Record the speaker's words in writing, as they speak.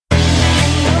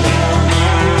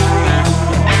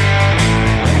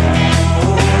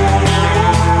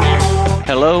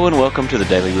Hello and welcome to the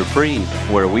Daily Reprieve,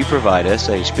 where we provide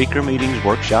essay speaker meetings,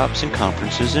 workshops, and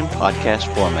conferences in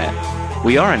podcast format.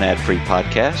 We are an ad-free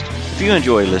podcast. If you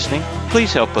enjoy listening,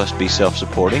 please help us be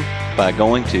self-supporting by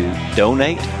going to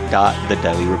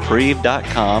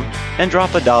donate.thedailyreprieve.com and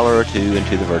drop $1 or $2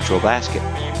 into the virtual basket.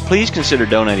 Please consider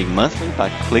donating monthly by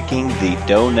clicking the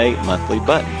Donate Monthly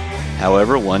button.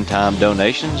 However, one-time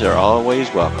donations are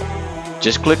always welcome.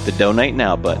 Just click the Donate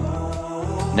Now button.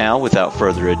 Now, without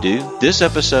further ado, this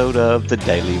episode of the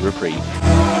Daily Reprieve.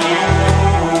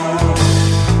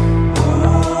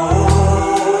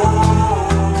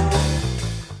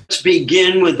 Let's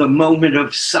begin with a moment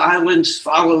of silence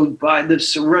followed by the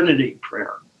Serenity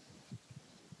prayer.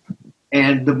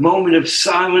 And the moment of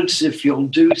silence, if you'll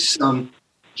do some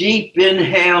deep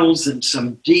inhales and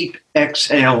some deep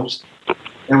exhales,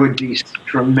 that would be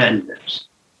tremendous.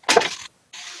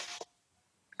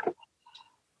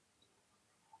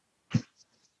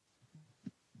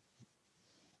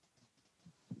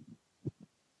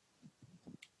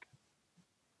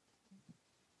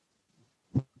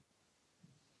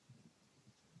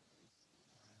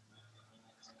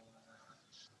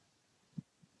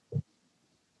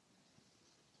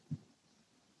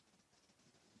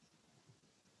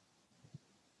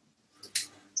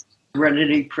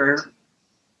 Serenity prayer.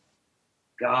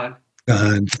 God,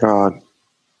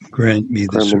 grant me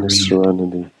the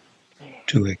serenity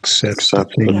to accept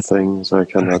the things I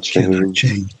cannot change,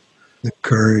 the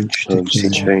courage to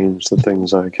change the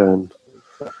things I can,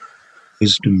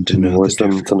 wisdom to know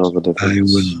the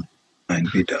difference. I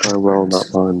will not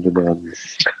mind be done.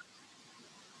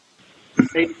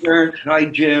 Hey, Kurt. Hi,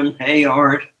 Jim. Hey,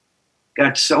 Art.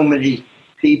 Got so many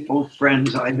people,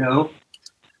 friends I know.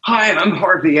 Hi, I'm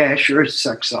Harvey Asher,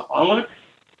 sexaholic,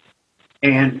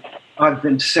 and I've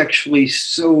been sexually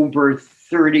sober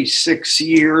 36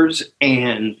 years,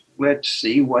 and let's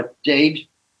see what date.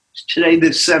 It's today the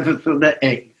 7th or the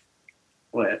 8th.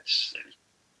 Let's see.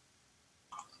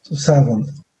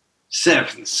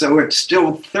 7th. So it's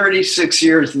still 36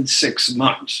 years and 6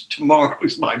 months.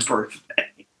 Tomorrow's my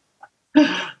birthday.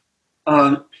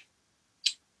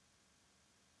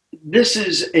 This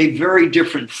is a very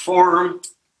different forum.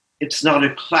 It's not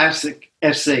a classic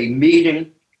essay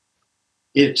meeting.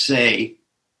 It's a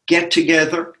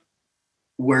get-together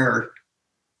where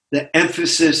the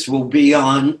emphasis will be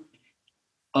on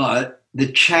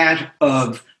the chat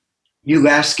of you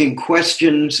asking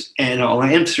questions, and I'll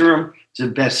answer them the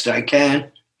best I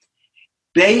can,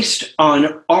 based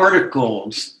on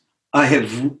articles I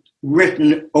have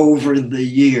written over the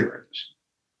years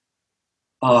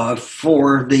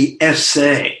for the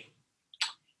essay.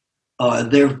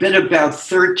 There have been about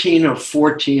 13 or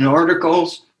 14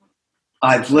 articles.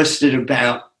 I've listed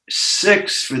about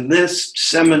 6 for this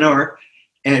seminar,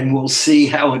 and we'll see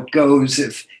how it goes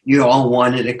if you all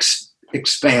want it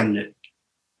expanded.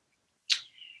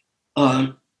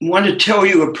 I want to tell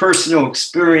you a personal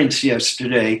experience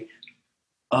yesterday.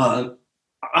 I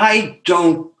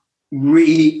don't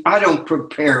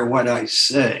prepare what I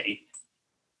say.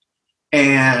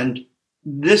 And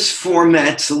this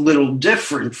format's a little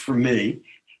different for me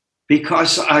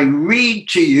because I read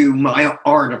to you my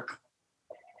article.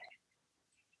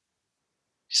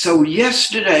 So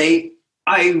yesterday,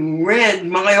 I read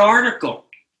my article.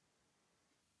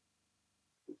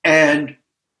 And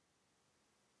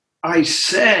I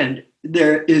said,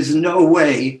 there is no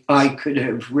way I could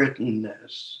have written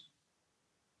this.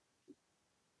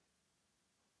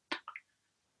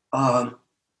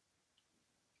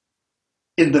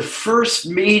 In the first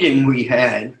meeting we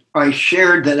had, I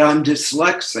shared that I'm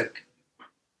dyslexic.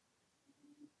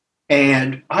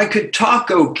 And I could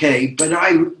talk okay, but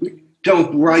I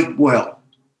don't write well.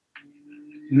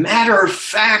 Matter of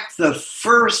fact, the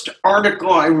first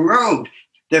article I wrote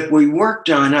that we worked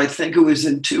on, I think it was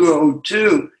in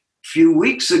 2002, a few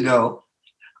weeks ago,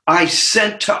 I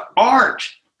sent to Art,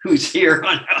 who's here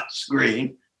on our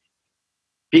screen,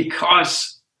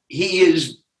 because he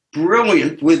is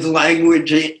brilliant with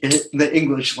language, the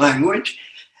English language,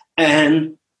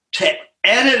 and to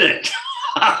edit it.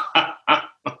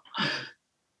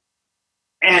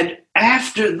 And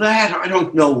after that, I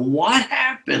don't know what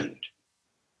happened.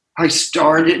 I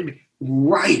started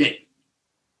writing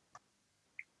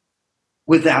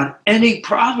without any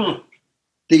problem,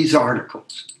 these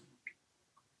articles.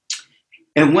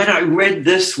 And when I read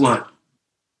this one,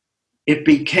 it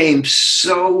became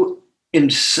so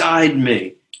inside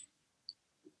me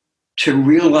to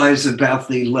realize about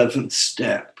the 11th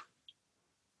step,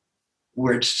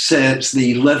 where it says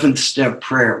the 11th step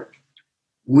prayer.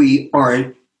 We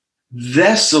are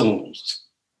vessels,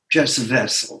 just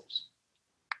vessels,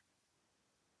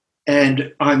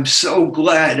 And I'm so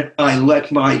glad I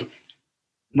let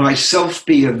myself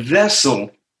be a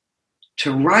vessel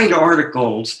to write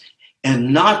articles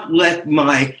and not let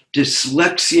my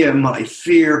dyslexia, my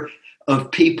fear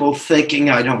of people thinking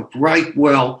I don't write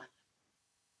well,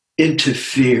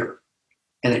 interfere.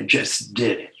 And it just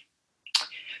did it.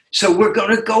 So we're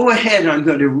going to go ahead. I'm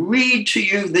going to read to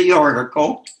you the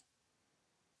article,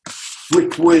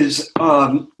 which was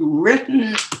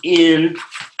written in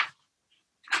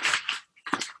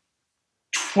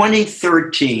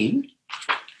 2013.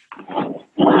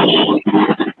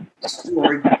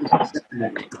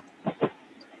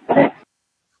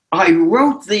 I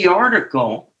wrote the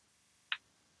article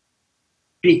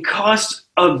because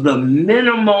of the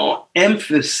minimal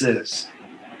emphasis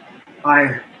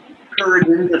I heard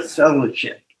in the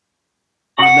fellowship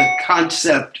on the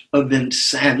concept of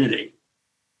insanity.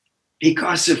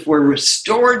 Because if we're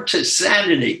restored to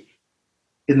sanity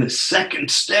in the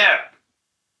second step,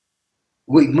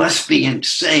 we must be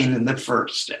insane in the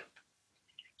first step.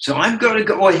 So I'm going to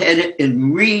go ahead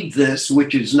and read this,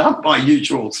 which is not my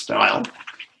usual style.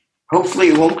 Hopefully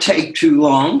it won't take too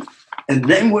long. And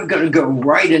then we're going to go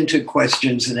right into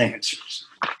questions and answers.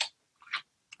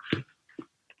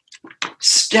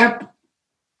 Step,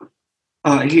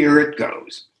 here it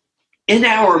goes. In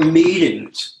our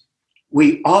meetings,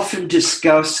 we often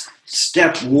discuss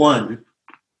step one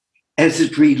as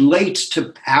it relates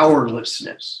to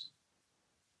powerlessness.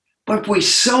 But we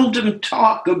seldom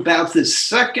talk about the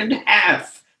second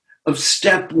half of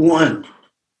step one,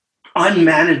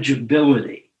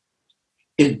 unmanageability,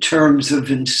 in terms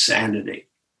of insanity.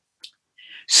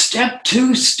 Step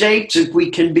two states that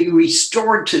we can be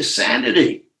restored to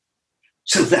sanity.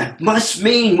 So that must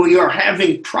mean we are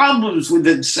having problems with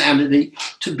insanity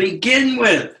to begin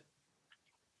with.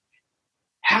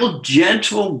 How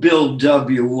gentle Bill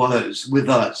W. was with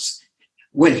us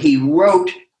when he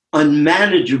wrote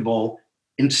unmanageable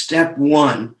in step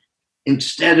one,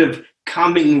 instead of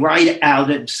coming right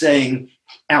out and saying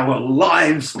our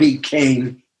lives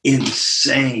became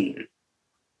insane.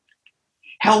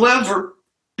 However,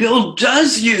 Bill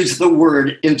does use the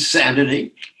word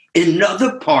insanity in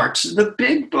other parts of the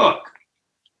big book.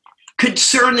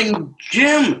 Concerning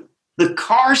Jim, the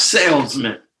car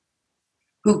salesman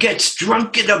who gets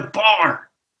drunk at a bar,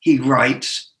 he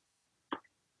writes,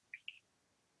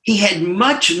 he had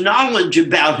much knowledge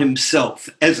about himself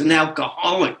as an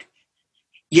alcoholic,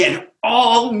 yet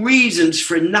all reasons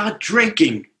for not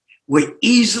drinking were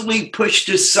easily pushed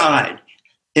aside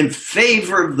in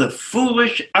favor of the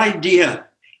foolish idea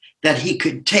that he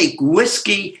could take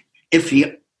whiskey if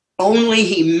he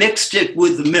mixed it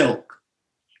with milk.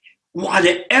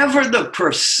 Whatever the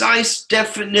precise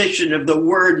definition of the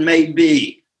word may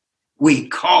be, we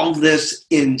call this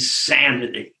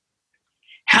insanity.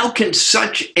 How can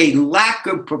such a lack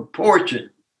of proportion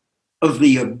of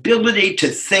the ability to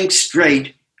think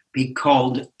straight be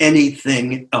called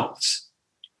anything else?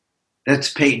 That's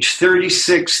page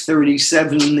 36,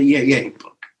 37 in the AA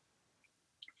book.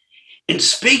 In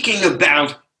speaking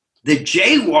about the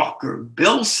jaywalker,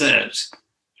 Bill says,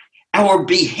 our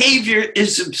behavior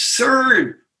is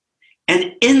absurd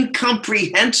and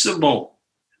incomprehensible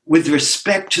with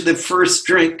respect to the first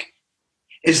drink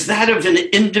is that of an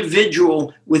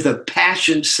individual with a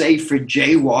passion, say, for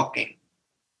jaywalking.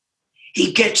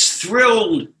 He gets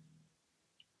thrilled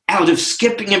out of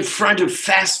skipping in front of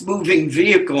fast-moving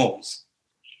vehicles.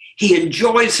 He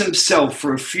enjoys himself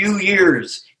for a few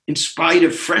years in spite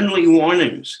of friendly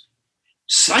warnings.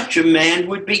 Such a man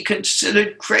would be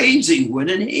considered crazy,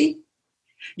 wouldn't he?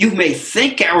 You may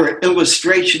think our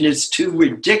illustration is too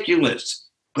ridiculous,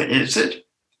 but is it?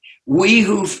 We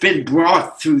who've been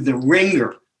brought through the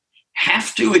ringer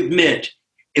have to admit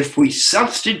if we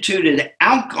substituted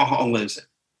alcoholism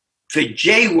for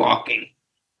jaywalking,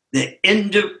 the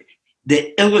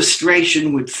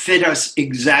illustration would fit us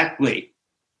exactly.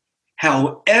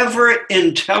 However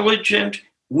intelligent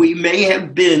we may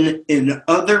have been in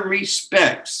other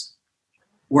respects,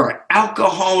 where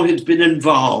alcohol has been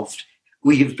involved,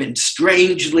 we have been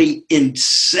strangely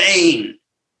insane.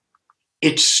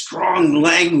 It's strong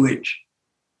language,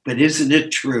 but isn't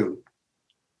it true?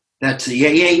 That's the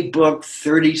AA book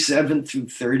 37 through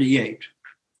 38.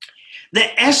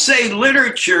 The essay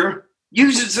literature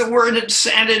uses the word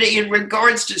insanity in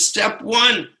regards to step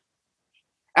one.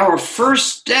 Our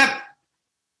first step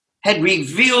had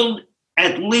revealed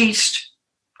at least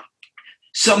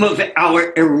some of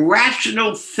our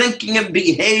irrational thinking and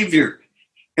behavior,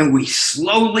 and we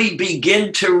slowly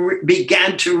began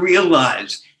to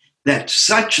realize that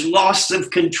such loss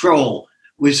of control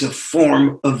was a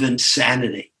form of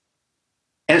insanity.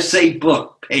 Essay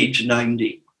book, page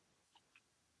 90.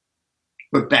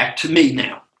 But back to me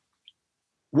now.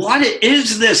 What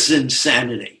is this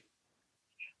insanity?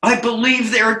 I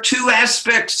believe there are two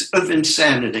aspects of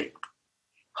insanity: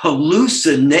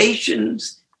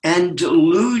 hallucinations and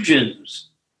delusions.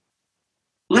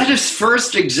 Let us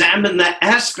first examine the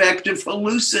aspect of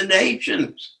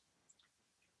hallucinations.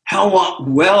 How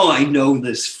well I know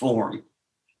this form.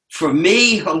 For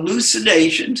me,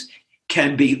 hallucinations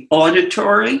can be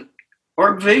auditory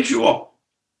or visual.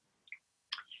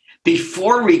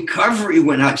 Before recovery,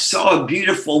 when I saw a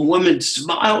beautiful woman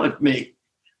smile at me,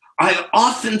 I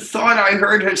often thought I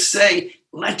heard her say,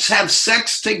 "Let's have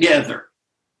sex together."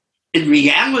 In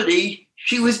reality,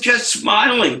 she was just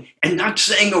smiling and not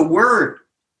saying a word.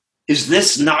 Is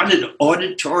this not an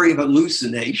auditory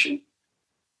hallucination?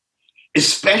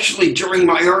 Especially during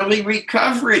my early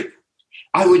recovery,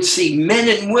 I would see men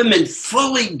and women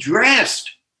fully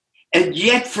dressed, and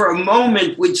yet for a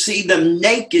moment would see them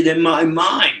naked in my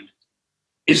mind.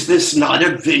 Is this not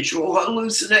a visual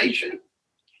hallucination?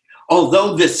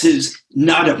 Although this is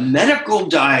not a medical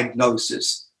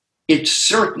diagnosis, it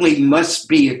certainly must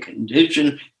be a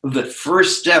condition of the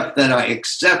first step that I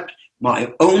accept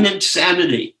my own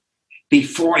insanity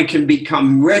before I can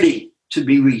become ready to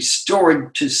be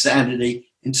restored to sanity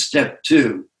in step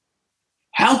 2.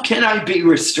 How can I be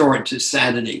restored to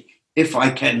sanity if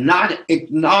I cannot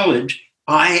acknowledge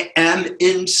I am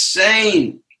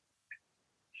insane?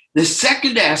 The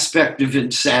second aspect of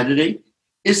insanity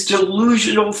is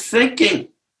delusional thinking.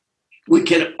 We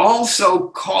can also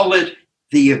call it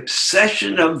the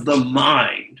obsession of the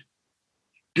mind.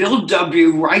 Bill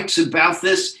W. writes about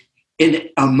this in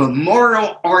a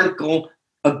memorial article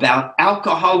about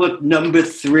alcoholic number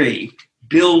 3,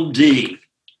 Bill D.,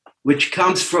 which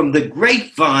comes from the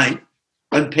Grapevine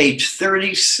on page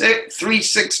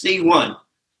 361,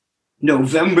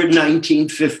 November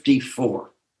 1954.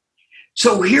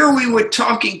 So here we were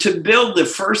talking to Bill, the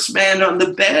first man on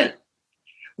the bed.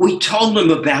 We told him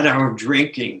about our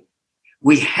drinking.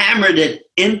 We hammered it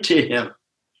into him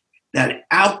that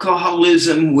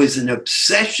alcoholism was an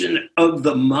obsession of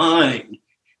the mind,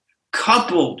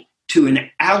 coupled to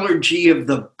an allergy of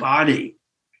the body.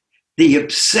 The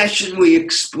obsession, we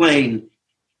explained,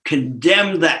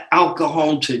 condemned the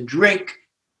alcohol to drink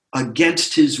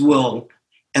against his will,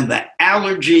 and the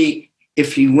allergy,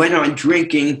 if he went on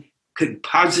drinking, could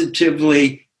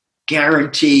positively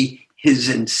guarantee his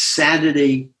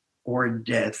insanity or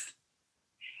death.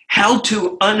 How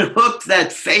to unhook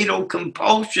that fatal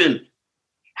compulsion,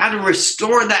 how to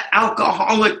restore the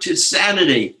alcoholic to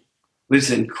sanity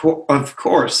was, of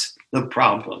course, the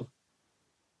problem.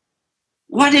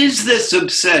 What is this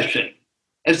obsession?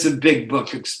 As the big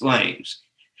book explains,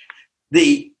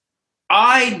 the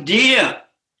idea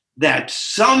that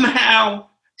somehow,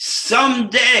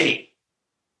 someday,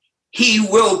 he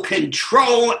will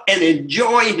control and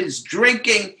enjoy his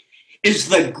drinking is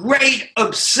the great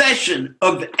obsession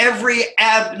of every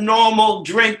abnormal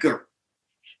drinker.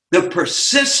 The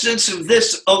persistence of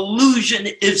this illusion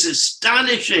is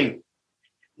astonishing.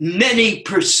 Many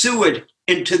pursue it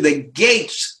into the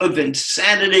gates of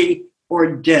insanity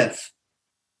or death.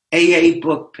 AA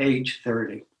book, page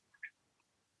 30.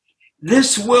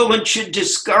 This will and should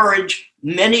discourage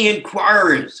many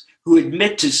inquirers who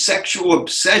admit to sexual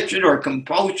obsession or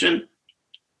compulsion.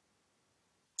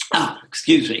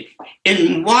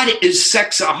 In What is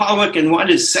Sexaholic and What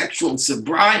is Sexual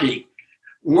Sobriety,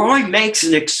 Roy makes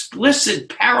an explicit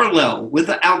parallel with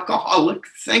alcoholic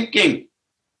thinking.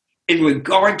 In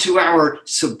regard to our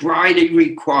sobriety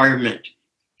requirement,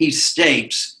 he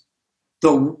states,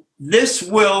 this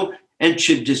will and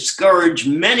should discourage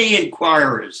many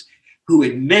inquirers who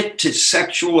admit to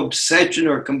sexual obsession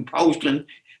or compulsion,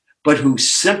 but who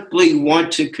simply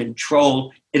want to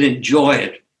control and enjoy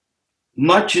it,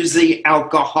 much as the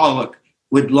alcoholic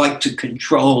would like to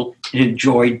control and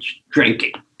enjoy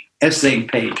drinking. Essay,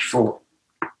 page 4.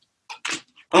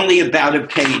 Only about a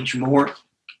page more.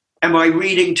 Am I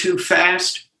reading too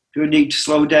fast? Do I need to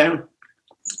slow down?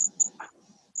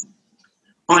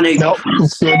 No,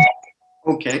 it's good.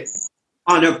 Okay.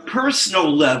 On a personal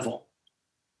level,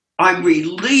 I'm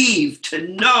relieved to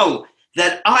know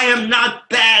that I am not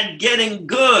bad getting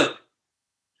good.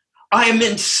 I am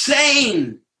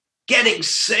insane getting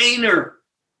saner.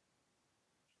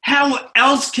 How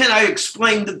else can I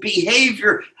explain the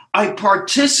behavior I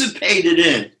participated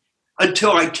in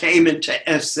until I came into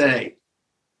SA?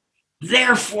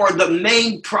 Therefore, the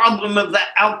main problem of the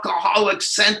alcoholic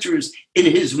centers in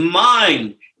his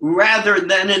mind rather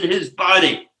than in his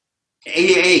body.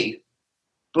 AA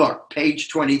book, page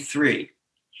 23.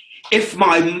 If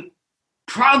my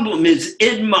problem is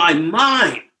in my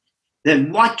mind,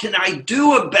 then what can I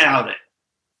do about it?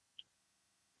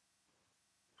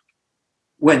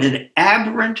 when an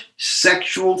aberrant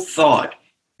sexual thought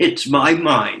hits my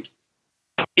mind,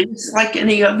 it's like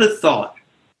any other thought.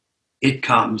 It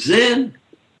comes in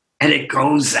and it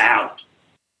goes out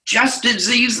just as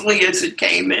easily as it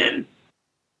came in.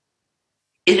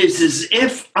 It is as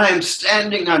if I am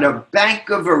standing on a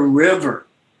bank of a river.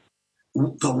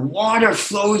 The water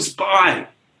flows by,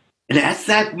 and at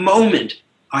that moment,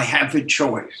 I have a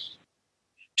choice.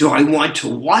 Do I want to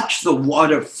watch the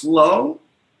water flow,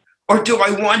 or do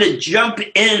I want to jump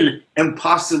in and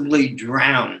possibly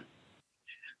drown?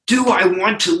 Do I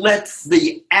want to let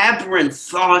the aberrant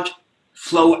thought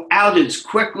flow out as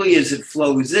quickly as it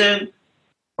flows in,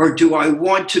 or do I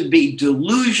want to be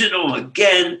delusional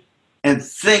again and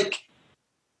think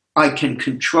I can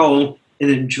control and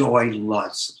enjoy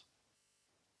lust?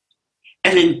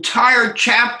 An entire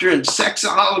chapter in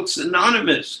Sexaholics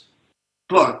Anonymous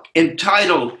book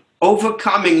entitled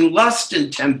Overcoming Lust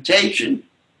and Temptation,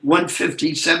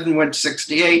 157,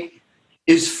 168,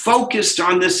 is focused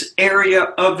on this area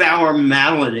of our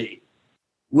malady.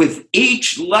 With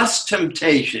each lust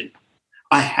temptation,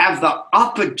 I have the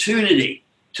opportunity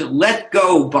to let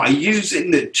go by using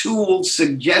the tools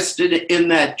suggested in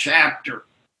that chapter.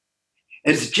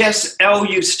 As Jess L.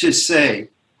 used to say,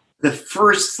 the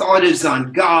first thought is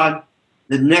on God,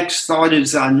 the next thought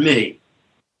is on me.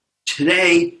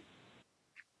 Today,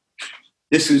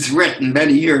 this was written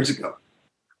many years ago.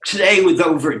 Today, with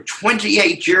over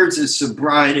 28 years of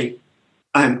sobriety,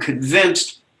 I'm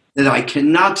convinced that I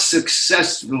cannot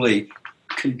successfully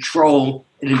control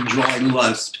and enjoy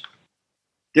lust.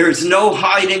 There is no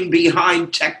hiding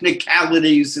behind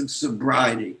technicalities of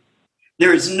sobriety.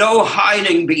 There is no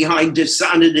hiding behind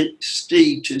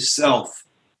dishonesty to self.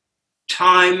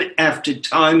 Time after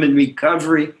time in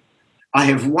recovery, I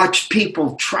have watched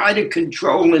people try to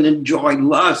control and enjoy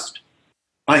lust.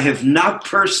 I have not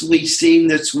personally seen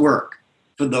this work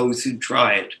for those who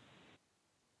try it.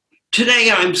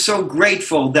 Today, I'm so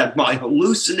grateful that my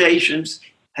hallucinations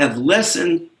have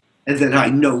lessened and that I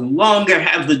no longer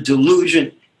have the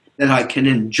delusion that I can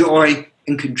enjoy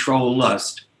and control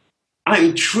lust.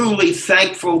 I'm truly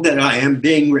thankful that I am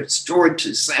being restored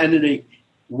to sanity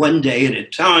one day at a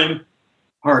time.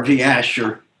 Harvey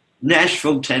Asher,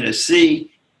 Nashville,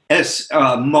 Tennessee,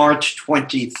 March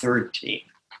 2013.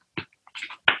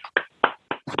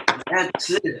 That's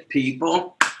it,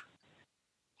 people.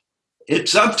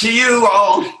 It's up to you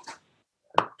all.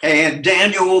 And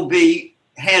Daniel will be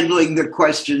handling the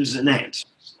questions and answers.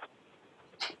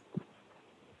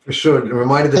 For sure.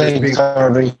 Reminded that it's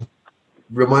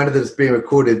being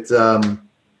recorded.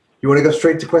 You want to go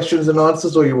straight to questions and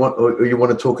answers, or you want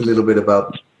to talk a little bit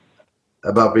about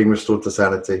being restored to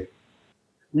sanity?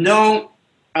 No,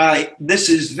 this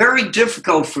is very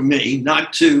difficult for me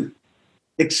not to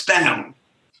expound.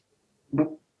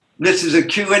 This is a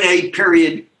Q&A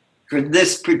period for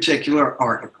this particular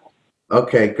article.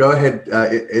 Okay, go ahead,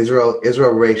 Israel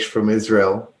Reish from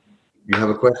Israel. You have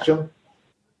a question?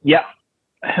 Yeah.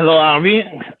 Hello, Harvey.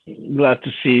 Glad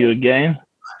to see you again.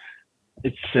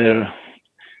 It's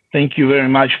thank you very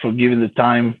much for giving the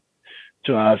time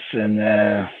to us, and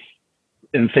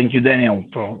thank you, Daniel,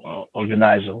 for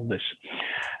organizing all this.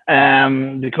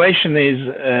 The question is,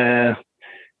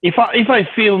 if I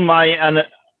feel my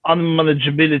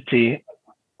unmanageability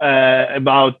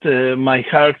about my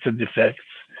character defects,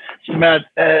 but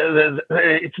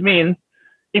it means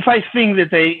if I think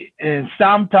that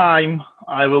sometime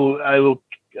I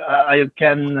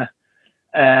can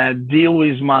deal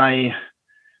with my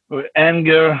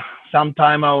anger,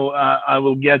 sometime I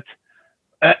will get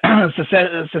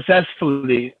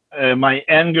successfully my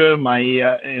anger, my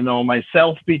my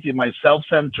self-pity, my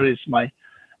self-centeredness, my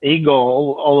ego,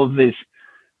 all of this.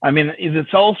 I mean, is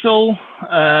it also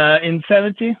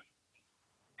insanity?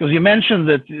 Because you mentioned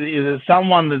that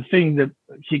someone that thinks that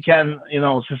he can,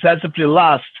 successfully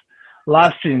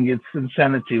lasting, it's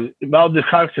insanity. About the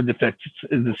character defects,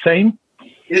 it's the same?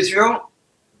 Israel,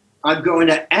 I'm going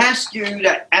to ask you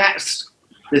to ask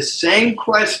the same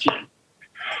question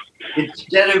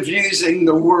instead of using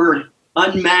the word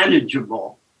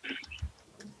unmanageable,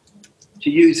 to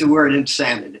use the word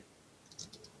insanity.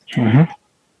 Mm-hmm.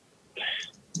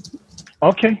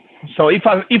 Okay, so if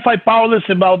I powerless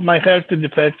about my character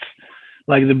defects,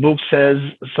 like the book says,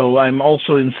 so I'm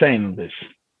also insane in this,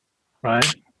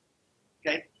 right?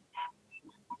 Okay.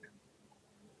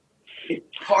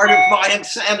 It's part of my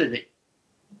insanity.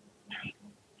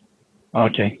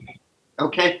 Okay.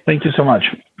 Okay. Thank you so much.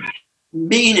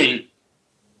 Meaning,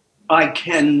 I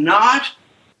cannot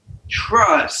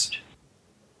trust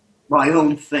my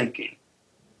own thinking.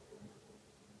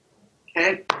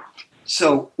 Okay?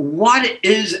 So what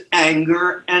is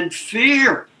anger and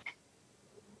fear?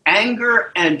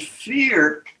 Anger and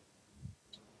fear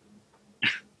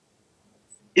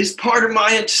is part of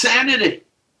my insanity.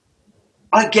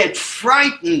 I get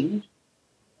frightened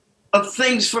of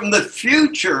things from the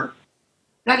future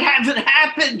that haven't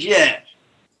happened yet.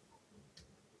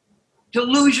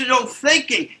 Delusional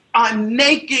thinking. I'm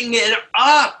making it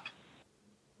up.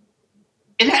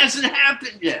 It hasn't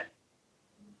happened yet.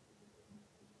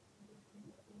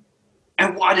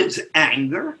 And what is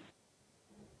anger?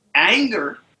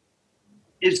 Anger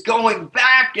is going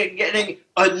back and getting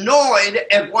annoyed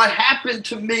at what happened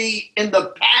to me in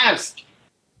the past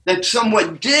that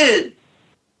someone did,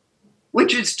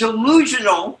 which is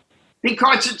delusional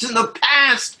because it's in the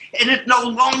past and it no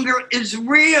longer is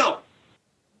real.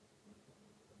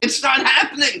 It's not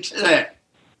happening today.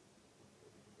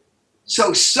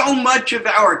 So much of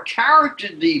our character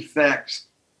defects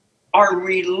are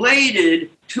related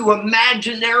to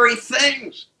imaginary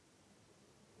things.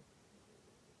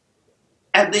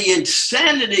 And the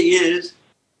insanity is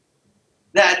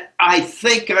that I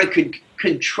think I could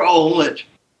control it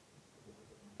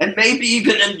and maybe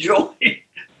even enjoy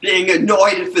being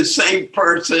annoyed at the same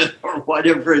person or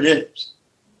whatever it is.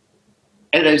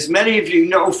 And as many of you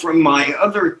know from my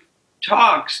other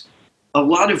talks, a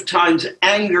lot of times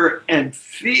anger and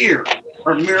fear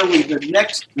are merely the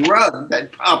next rug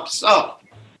that pops up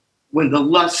when the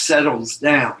lust settles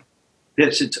down.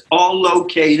 Because it's all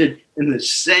located in the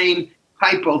same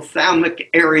hypothalamic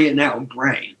area in our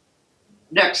brain.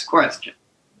 Next question.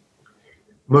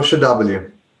 Moshe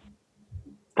W.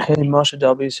 Hey, Moshe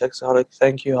W, Sexaholic.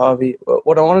 Thank you, Harvey.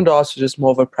 What I wanted to ask is just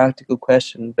more of a practical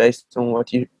question based on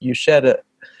what you shared.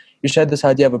 You shared this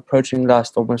idea of approaching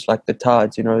lust almost like the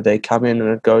tides. You know, they come in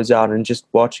and it goes out, and just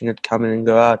watching it come in and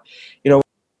go out. You know.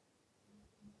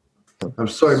 I'm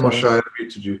sorry, Moshe. I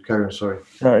muted you. Carry on. Sorry.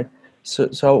 Sorry.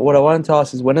 So what I wanted to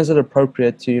ask is, when is it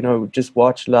appropriate to, just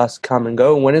watch lust come and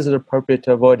go? And when is it appropriate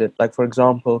to avoid it? Like, for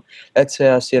example, let's say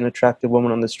I see an attractive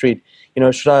woman on the street.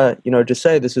 Should I, just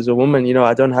say this is a woman,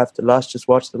 I don't have to lust, just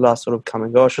watch the lust sort of come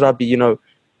and go? Or should I be,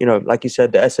 like you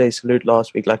said, the essay salute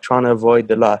last week, like trying to avoid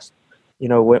the lust?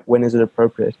 When is it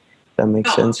appropriate? If that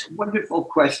makes sense. Wonderful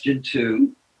question,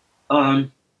 too.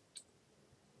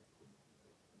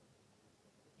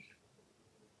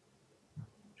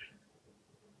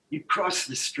 You cross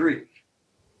the street,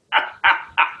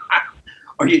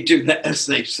 or you do the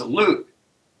essay salute.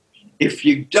 If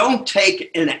you don't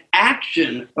take an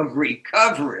action of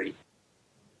recovery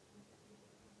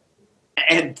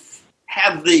and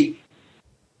have the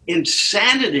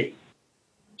insanity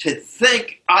to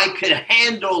think I could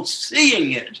handle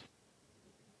seeing it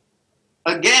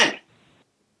again,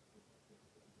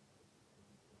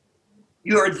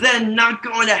 you're then not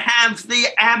going to have the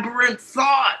aberrant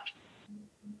thought.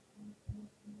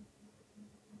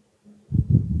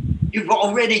 You've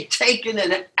already taken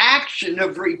an action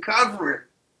of recovery.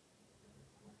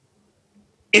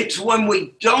 It's when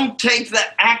we don't take the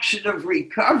action of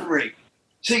recovery.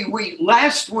 See,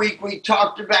 last week we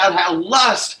talked about how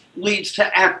lust leads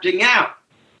to acting out.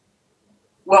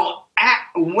 Well,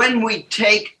 when we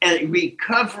take a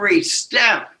recovery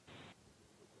step,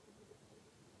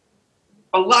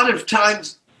 a lot of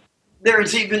times there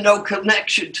is even no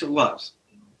connection to lust.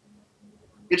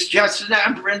 It's just an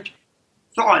aberrant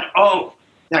thought, oh,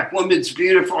 that woman's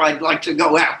beautiful, I'd like to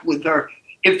go out with her.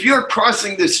 If you're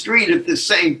crossing the street at the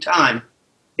same time,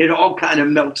 it all kind of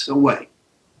melts away.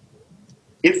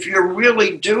 If you're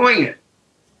really doing it,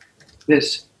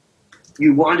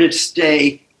 you want to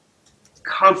stay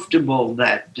comfortable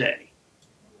that day.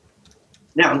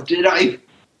 Now, did I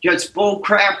just bull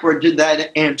crap, or did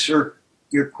that answer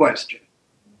your question?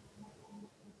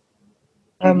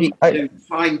 You need to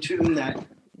fine tune that.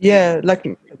 Yeah, like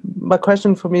my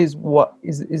question for me is, what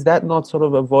is that not sort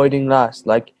of avoiding lust?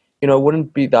 Like,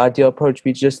 wouldn't be the ideal approach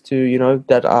be just to,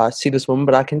 that I see this woman,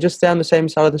 but I can just stay on the same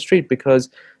side of the street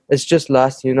because it's just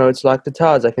lust, it's like the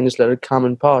tides. I can just let it come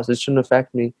and pass. It shouldn't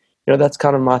affect me. That's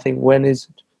kind of my thing. When is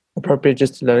it appropriate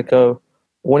just to let it go?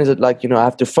 When is it like, I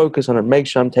have to focus on it, make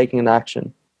sure I'm taking an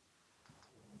action?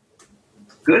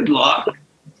 Good luck.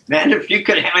 Man, if you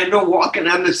could handle walking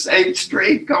on the same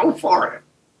street, go for it.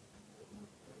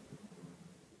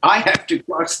 I have to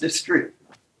cross the street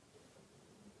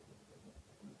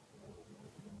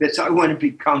because I want to be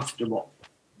comfortable.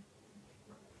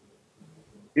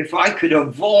 If I could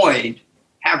avoid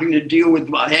having to deal with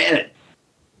my head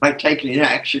by taking an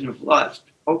action of lust,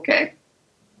 okay.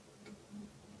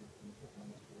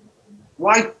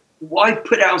 Why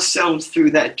put ourselves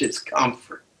through that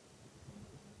discomfort?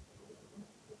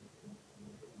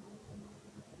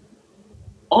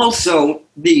 also,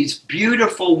 these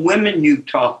beautiful women you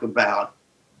talk about,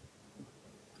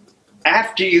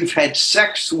 after you've had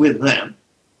sex with them,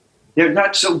 they're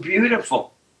not so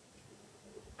beautiful.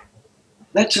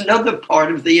 That's another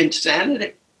part of the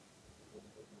insanity.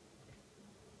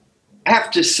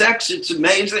 After sex, it's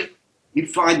amazing. You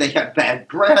find they have bad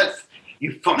breath.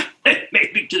 You find they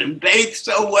maybe didn't bathe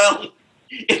so well.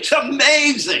 It's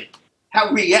amazing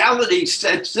how reality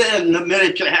sets in the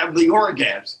minute you have the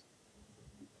orgasm.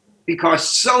 Because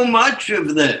so much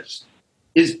of this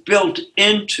is built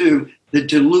into the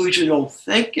delusional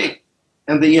thinking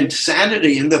and the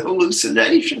insanity and the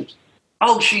hallucinations.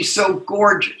 Oh, she's so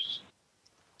gorgeous.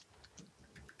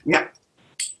 Yeah.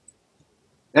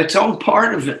 That's all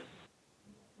part of it.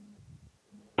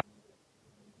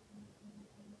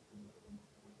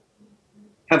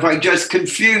 Have I just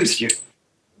confused you?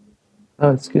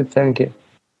 Oh, it's good. Thank you.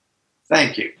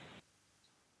 Thank you.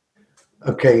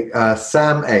 Okay,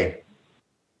 Sam A.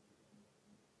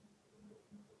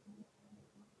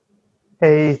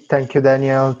 Hey, thank you,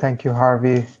 Daniel. Thank you,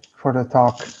 Harvey, for the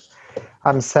talk.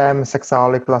 I'm Sam,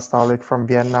 sexaholic, lustaholic from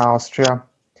Vienna, Austria.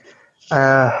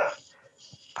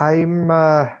 I'm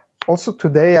also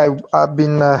today, I've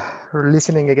been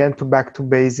listening again to Back to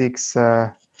Basics,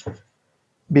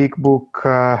 big book,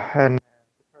 and the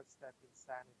first step in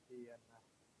Sanity. And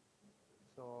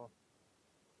so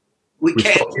we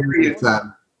can't hear you,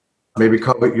 Sam. Maybe you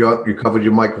covered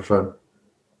your microphone.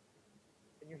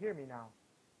 Can you hear me now?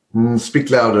 Speak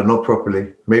louder, not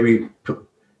properly. Maybe.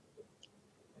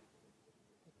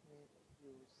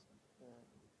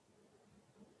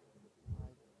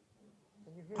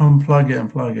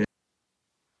 Unplug it.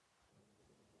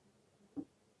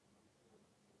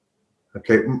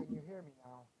 Okay. Can you hear me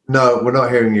now? No, we're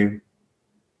not hearing you.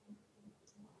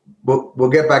 We'll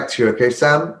get back to you, okay,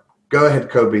 Sam? Go ahead,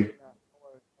 Kobe.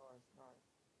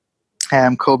 Hey,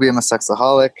 I'm Kobe. I'm a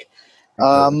sexaholic.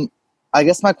 I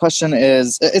guess my question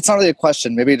is, it's not really a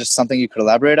question, maybe just something you could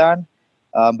elaborate on.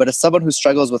 But as someone who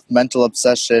struggles with mental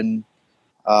obsession,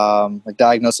 like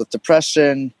diagnosed with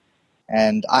depression,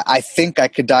 and I think I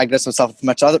could diagnose myself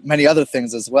with many other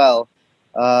things as well.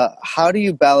 How do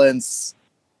you balance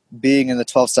being in the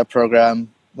 12-step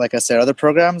program, like I said, other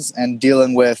programs, and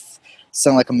dealing with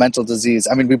something like a mental disease?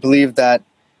 I mean, we believe that,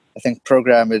 I think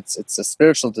program, it's a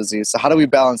spiritual disease. So how do we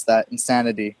balance that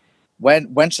insanity?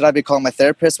 When should I be calling my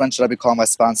therapist? When should I be calling my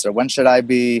sponsor? When should I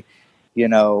be,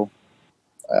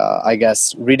 I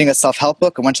guess, reading a self-help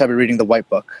book? And when should I be reading the white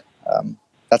book?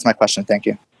 That's my question. Thank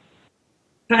you.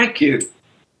 Thank you.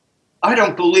 I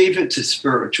don't believe it's a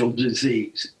spiritual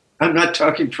disease. I'm not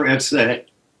talking for SA.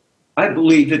 I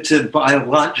believe it's a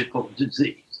biological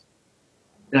disease,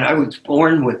 that I was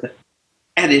born with it.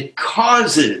 And it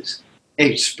causes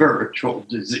a spiritual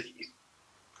disease.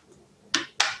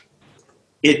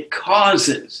 It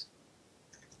causes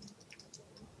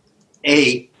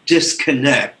a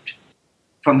disconnect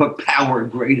from a power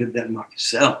greater than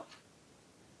myself.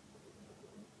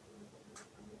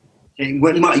 Okay,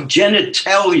 when my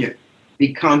genitalia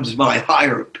becomes my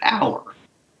higher power,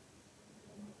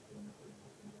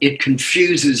 it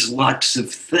confuses lots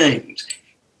of things,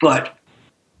 but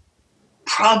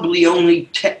probably only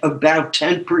about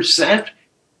 10%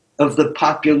 of the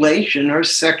population are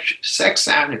sex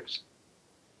addicts.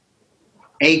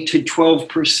 8 to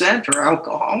 12% are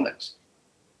alcoholics.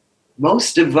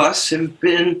 Most of us have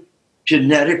been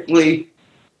genetically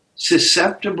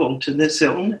susceptible to this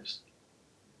illness.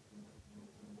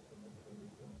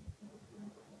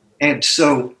 And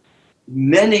so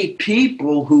many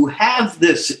people who have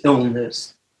this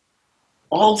illness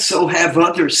also have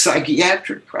other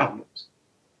psychiatric problems.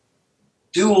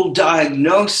 Dual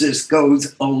diagnosis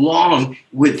goes along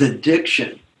with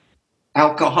addiction,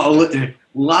 alcohol, a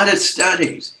lot of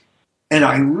studies. And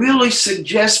I really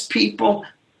suggest people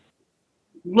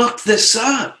look this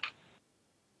up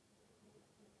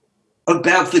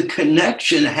about the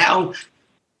connection,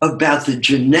 about the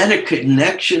genetic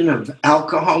connection of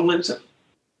alcoholism.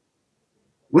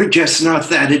 We're just not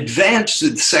that advanced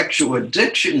with sexual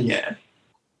addiction yet,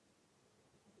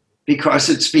 because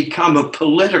it's become a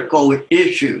political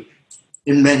issue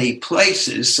in many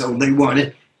places. So they want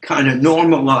to kind of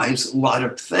normalize a lot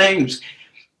of things.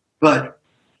 But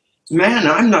man,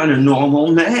 I'm not a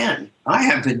normal man. I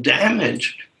have it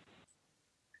damaged.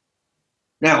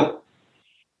 Now,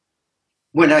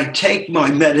 when I take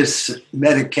my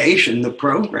medication, the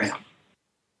program,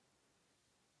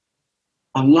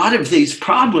 a lot of these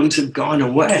problems have gone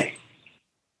away.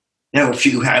 Now, if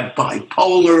you have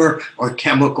bipolar or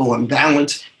chemical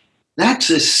imbalance, that's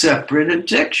a separate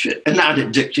addiction, not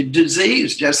addiction,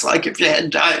 disease, just like if you had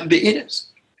diabetes.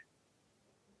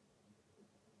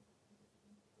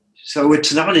 So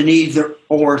it's not an either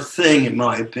or thing, in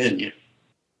my opinion.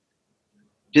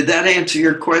 Did that answer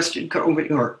your question, Kobe?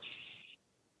 Or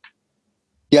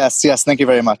Yes, thank you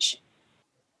very much.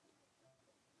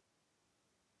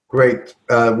 Great.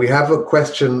 We have a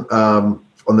question on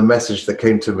the message that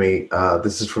came to me.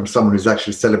 This is from someone who's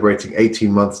actually celebrating 18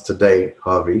 months today,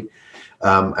 Harvey.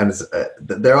 And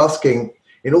they're asking,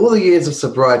 in all the years of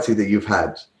sobriety that you've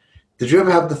had, did you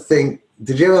ever have the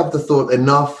thought,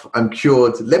 enough, I'm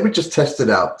cured, let me just test it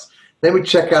out. Let me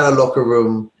check out a locker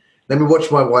room. Let me watch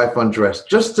my wife undress,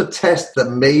 just to test that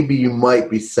maybe you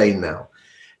might be sane now.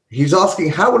 He's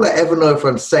asking, how will I ever know if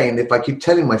I'm sane if I keep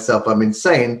telling myself I'm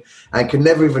insane and can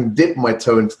never even dip my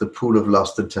toe into the pool of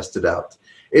lust and test it out?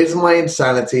 Is my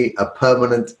insanity a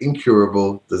permanent,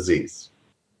 incurable disease?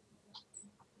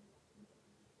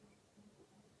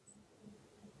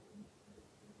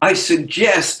 I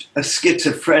suggest a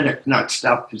schizophrenic not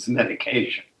stop his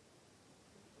medication.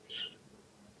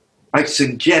 I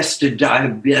suggest a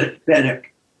diabetic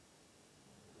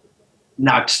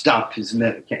not stop his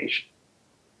medication.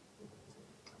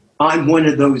 I'm one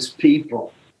of those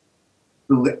people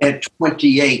who at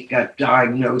 28 got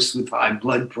diagnosed with high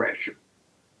blood pressure.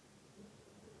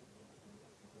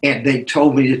 And they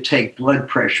told me to take blood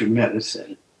pressure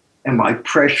medicine. And my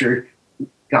pressure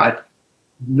got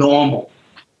normal.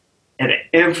 And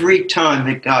every time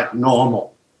it got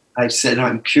normal, I said,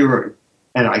 I'm cured.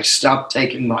 And I stopped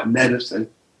taking my medicine.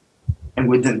 And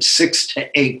within 6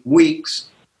 to 8 weeks,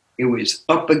 it was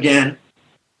up again.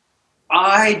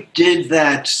 I did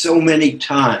that so many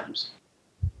times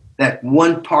that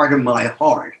one part of my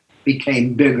heart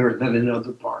became bigger than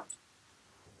another part.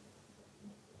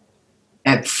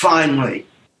 And finally,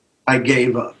 I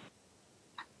gave up.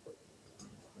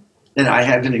 And I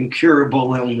have an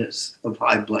incurable illness of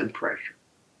high blood pressure.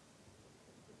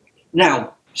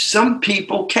 Now, some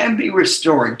people can be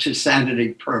restored to sanity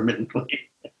permanently,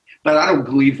 but I don't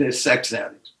believe they're sex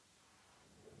addicts.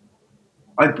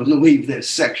 I believe they're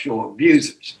sexual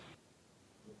abusers.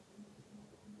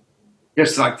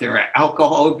 Just like there are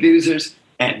alcohol abusers,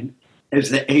 and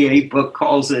as the AA book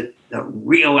calls it, the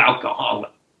real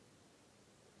alcoholic.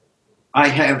 I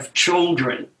have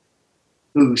children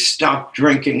who stopped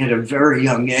drinking at a very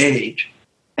young age,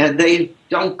 and they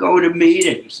don't go to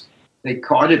meetings. They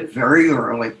caught it very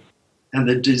early, and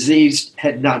the disease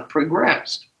had not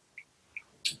progressed.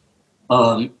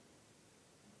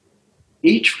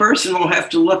 Each person will have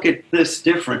to look at this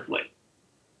differently.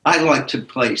 I like to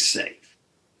play safe.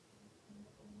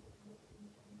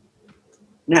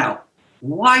 Now,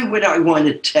 why would I want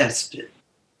to test it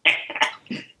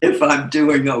if I'm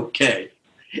doing okay?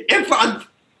 If I'm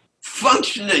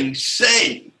functioning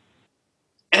sane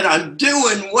and I'm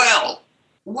doing well,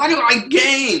 what do I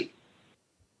gain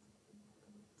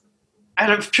out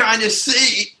of trying to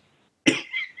see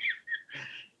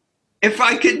if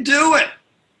I can do it?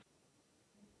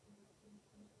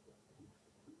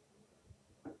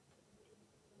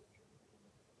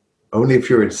 Only if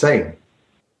you're insane.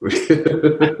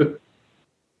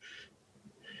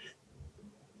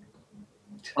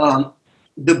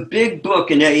 The big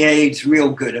book in AA is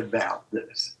real good about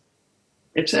this.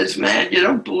 It says, man, you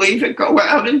don't believe it? Go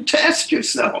out and test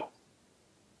yourself.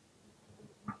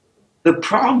 The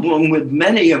problem with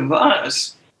many of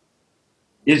us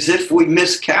is if we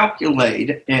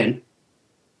miscalculate, and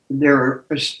there are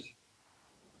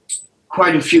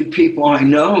quite a few people I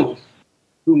know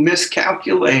who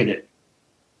miscalculated.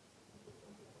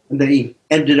 They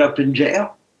ended up in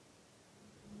jail.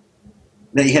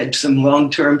 They had some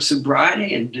long-term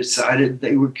sobriety and decided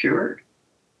they were cured.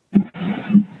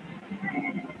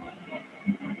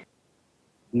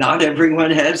 Not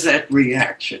everyone has that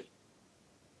reaction.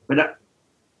 But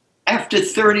after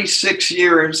 36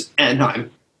 years, and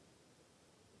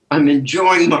I'm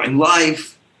enjoying my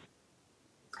life,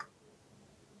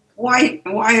 why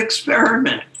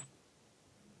experiment?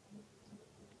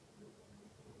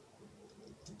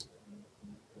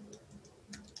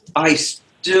 I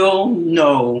still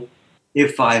know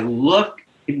if I look,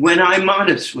 when I'm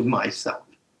honest with myself,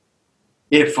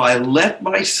 if I let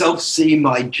myself see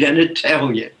my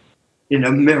genitalia in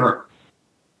a mirror,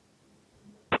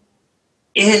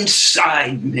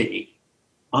 inside me,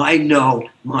 I know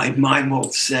my mind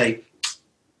will say,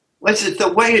 was it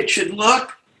the way it should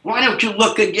look? Why don't you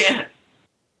look again?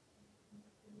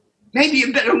 Maybe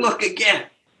you better look again.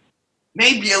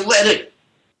 Maybe you let it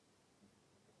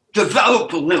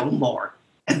develop a little more,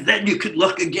 and then you could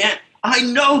look again. I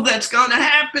know that's going to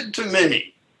happen to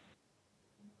me.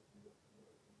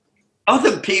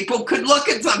 Other people could look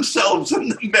at themselves in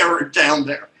the mirror down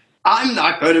there. I'm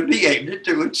not going to be able to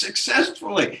do it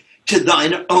successfully to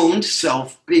thine own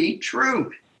self be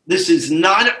true. This is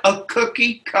not a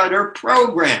cookie cutter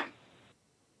program.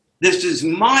 This is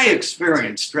my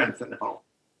experience, strength, and hope.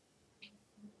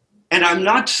 And I'm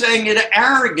not saying it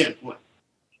arrogantly,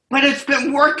 but it's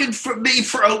been working for me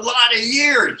for a lot of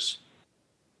years.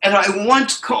 And I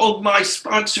once called my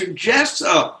sponsor, Jess,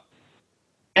 up.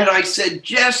 And I said,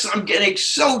 Jess, I'm getting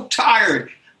so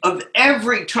tired of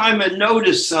every time I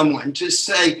notice someone to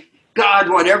say, God,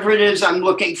 whatever it is I'm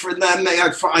looking for them, may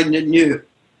I find in you.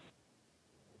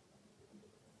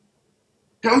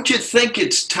 Don't you think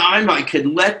it's time I could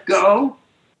let go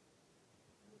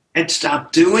and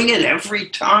stop doing it every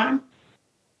time?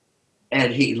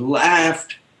 And he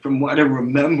laughed. From what I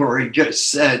remember, he just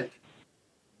said,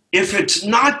 if it's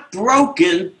not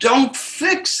broken, don't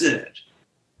fix it.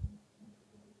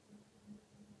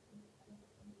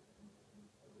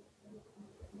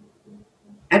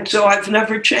 And so I've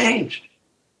never changed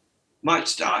my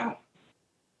style.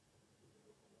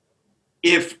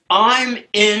 If I'm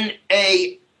in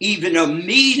even a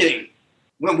meeting,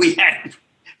 when we had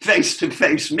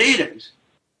face-to-face meetings,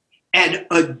 and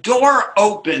a door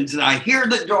opens and I hear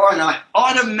the door and I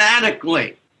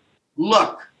automatically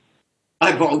look,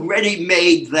 I've already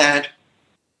made that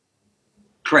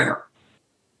prayer.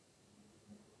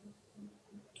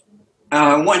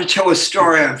 I want to tell a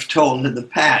story I've told in the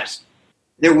past.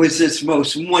 There was this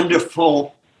most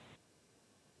wonderful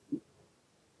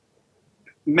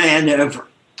man ever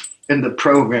in the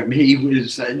program. He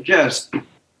was just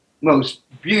most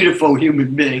beautiful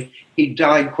human being. He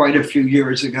died quite a few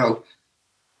years ago.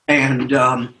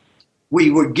 And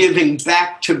we were giving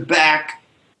back-to-back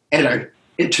at our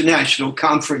international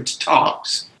conference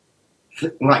talks,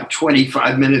 like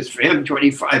 25 minutes for him,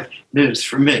 25 minutes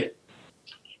for me.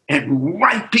 And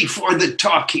right before the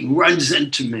talk, he runs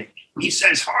into me. He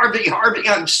says, Harvey,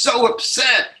 I'm so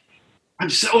upset. I'm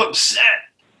so upset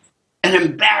and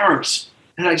embarrassed.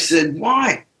 And I said,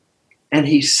 why? And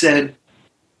he said,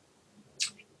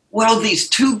 well, these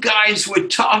two guys were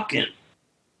talking.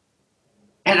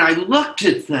 And I looked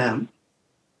at them,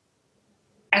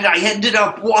 and I ended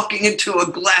up walking into a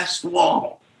glass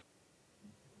wall.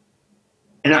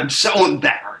 And I'm so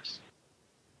embarrassed.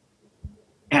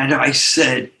 And I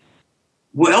said,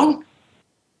 well,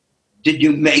 did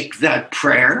you make that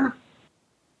prayer?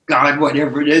 God,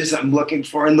 whatever it is I'm looking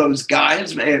for in those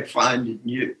guys, may I find in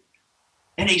you.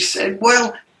 And he said,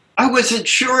 well, I wasn't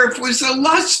sure if it was a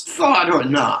lust thought or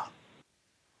not.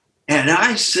 And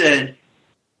I said,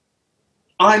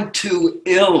 I'm too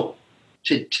ill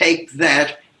to take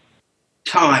that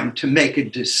time to make a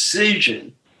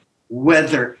decision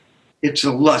whether it's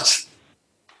a lust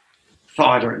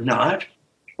thought or not.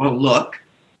 Well, look,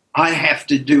 I have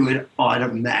to do it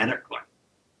automatically.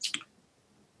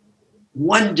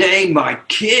 One day, my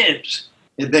kids,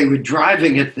 they were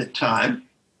driving at the time,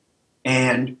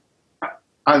 and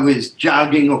I was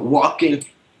jogging or walking,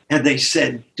 and they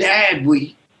said, Dad,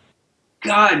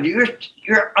 God,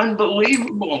 you're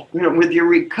unbelievable. You know, with your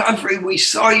recovery, we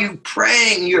saw you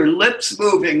praying, your lips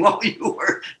moving while you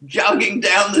were jogging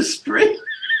down the street.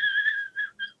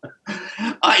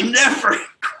 I never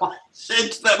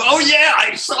said to them, oh yeah,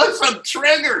 I saw some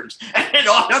triggers, and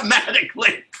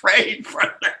automatically prayed for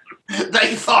them.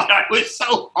 They thought I was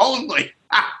so holy.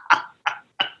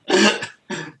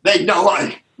 They know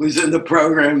I was in the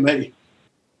program.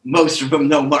 Most of them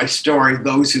know my story.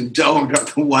 Those who don't are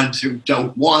the ones who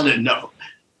don't want to know,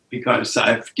 because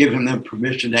I've given them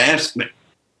permission to ask me.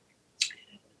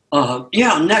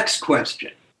 Next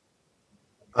question.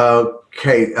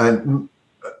 Okay,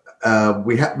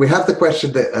 we have the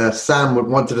question that Sam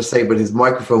wanted to say, but his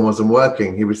microphone wasn't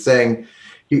working. He was saying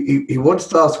he wants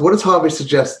to ask, what does Harvey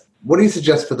suggest? What do you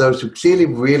suggest for those who clearly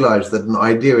realize that an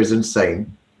idea is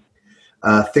insane,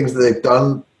 things that they've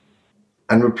done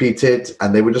and repeated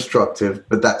and they were destructive,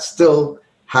 but that still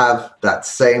have that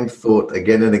same thought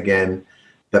again and again,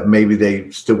 that maybe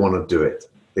they still want to do it?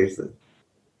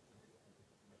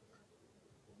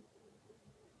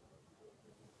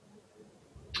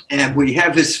 And we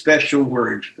have a special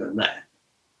word for that: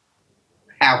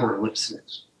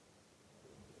 powerlessness.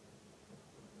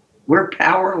 We're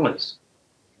powerless.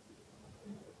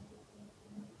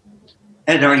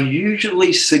 And I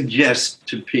usually suggest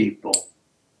to people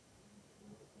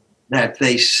that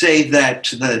they say that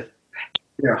to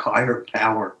their higher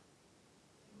power.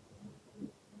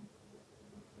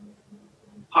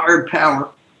 Higher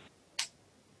power,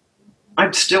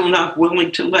 I'm still not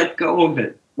willing to let go of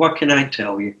it. What can I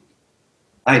tell you?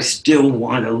 I still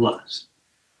want to lust.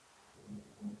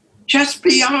 Just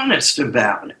be honest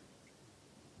about it.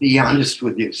 Be honest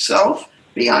with yourself.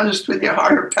 Be honest with your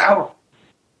higher power.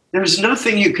 There's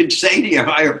nothing you could say to your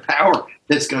higher power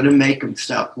that's going to make him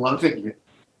stop loving you.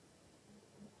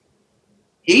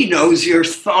 He knows your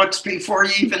thoughts before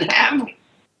you even have them.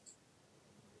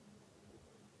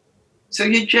 So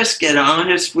you just get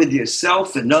honest with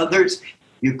yourself and others.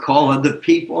 You call other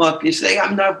people up. You say,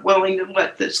 I'm not willing to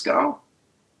let this go.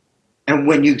 And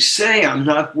when you say, I'm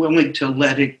not willing to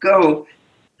let it go,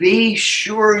 be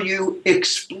sure you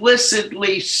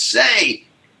explicitly say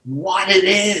what it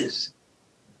is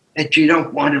that you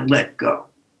don't want to let go.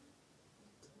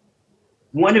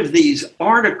 One of these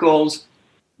articles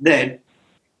that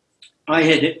I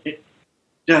had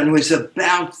done was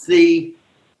about the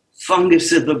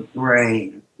fungus of the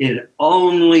brain. It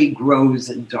only grows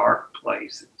in dark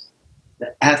places.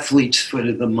 The athlete's foot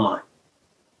of the mind.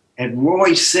 And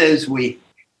Roy says we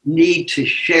need to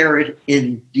share it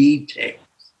in details.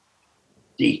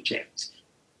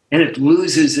 And it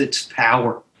loses its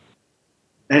power.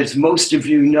 As most of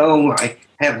you know, I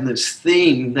have this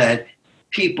theme that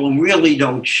people really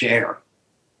don't share.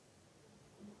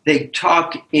 They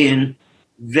talk in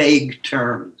vague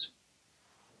terms.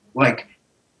 Like,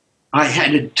 I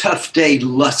had a tough day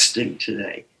lusting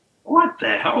today. What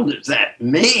the hell does that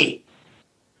mean?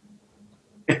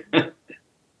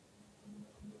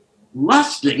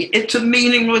 Lusting, it's a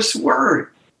meaningless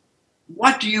word.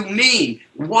 What do you mean?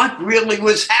 What really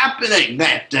was happening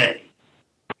that day?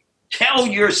 Tell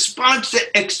your sponsor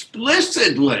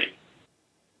explicitly.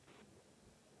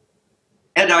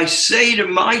 And I say to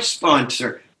my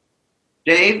sponsor,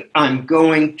 Dave, I'm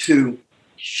going to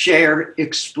share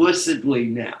explicitly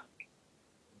now.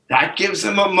 That gives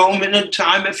him a moment in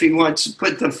time if he wants to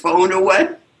put the phone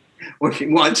away or if he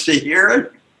wants to hear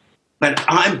it. But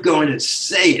I'm going to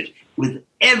say it with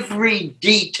every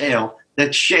detail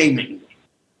that's shaming me.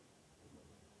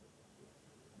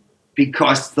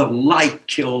 Because the light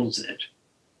kills it.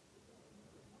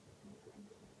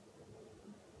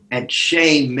 And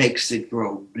shame makes it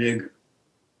grow bigger.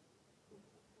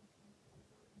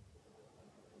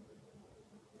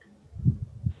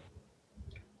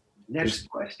 Next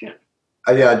question.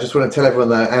 Yeah, I just want to tell everyone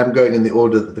that I am going in the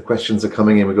order that the questions are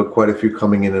coming in. We've got quite a few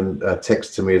coming in and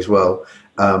text to me as well.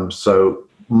 So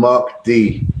Mark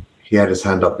D, he had his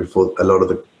hand up before a lot of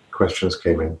the questions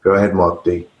came in. Go ahead, Mark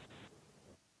D.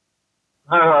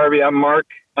 Hi, Harvey. I'm Mark.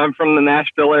 I'm from the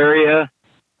Nashville area.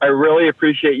 I really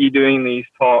appreciate you doing these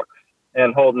talks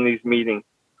and holding these meetings.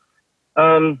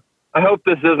 I hope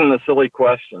this isn't a silly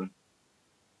question,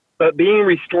 but being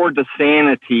restored to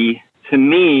sanity, to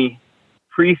me,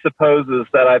 presupposes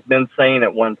that I've been sane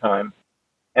at one time.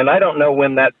 And I don't know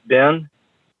when that's been.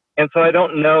 And so I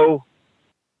don't know.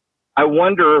 I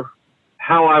wonder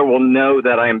how I will know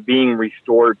that I'm being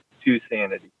restored to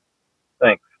sanity.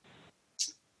 Thanks.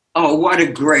 Oh, what a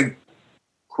great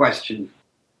question.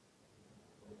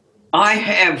 I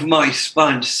have my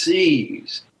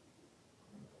sponsees,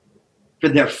 for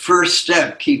their first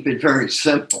step, keep it very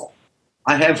simple.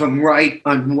 I have them write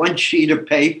on one sheet of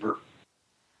paper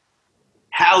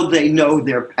how they know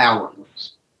they're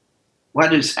powerless.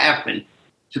 What has happened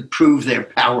to prove they're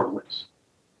powerless?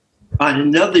 On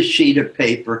another sheet of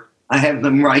paper, I have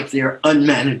them write their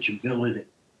unmanageability.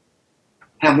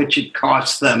 How much it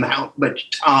costs them, how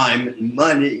much time and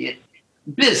money,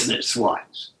 and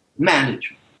business-wise,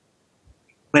 management.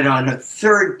 But on a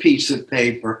third piece of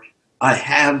paper, I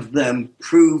have them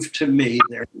prove to me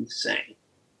they're insane.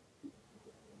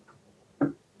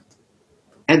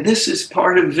 And this is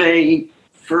part of a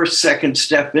first, second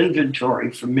step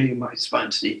inventory for me and my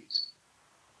sponsees.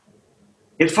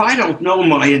 If I don't know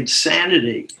my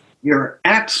insanity, you're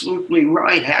absolutely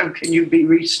right. How can you be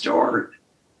restored?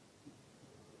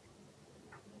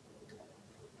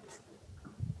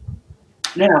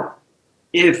 Now,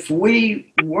 if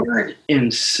we weren't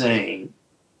insane,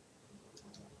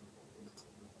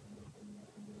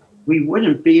 we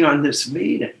wouldn't be on this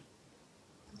meeting.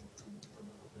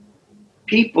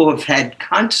 People have had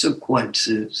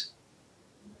consequences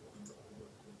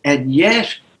and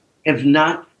yet have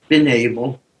not been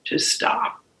able to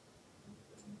stop.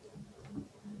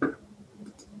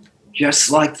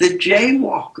 Just like the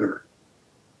jaywalker.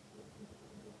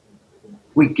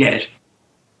 We get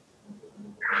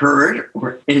hurt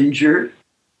or injured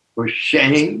or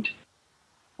shamed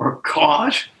or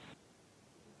caught,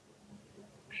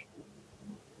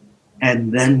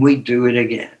 and then we do it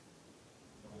again.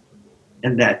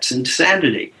 And that's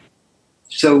insanity.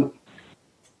 So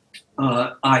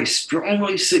I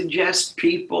strongly suggest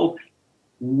people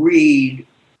read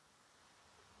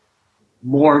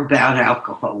more about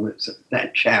alcoholism,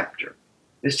 that chapter.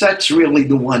 Because that's really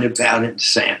the one about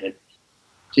insanity,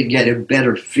 to get a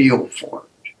better feel for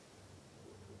it.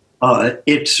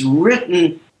 It's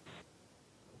written,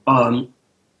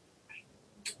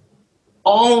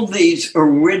 all these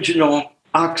original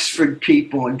Oxford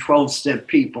people and 12-step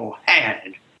people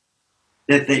had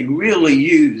that they really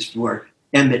used were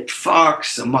Emmett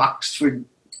Fox, some Oxford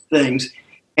things,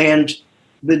 and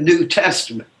the New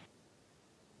Testament.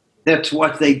 That's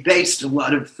what they based a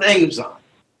lot of things on.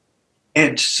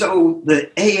 And so the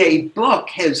AA book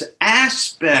has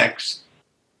aspects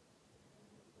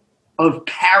of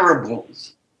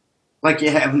parables like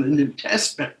you have in the New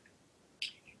Testament.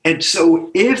 And so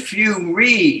if you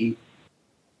read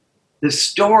the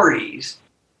stories,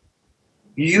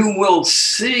 you will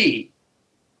see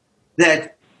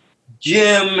that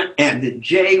Jim and the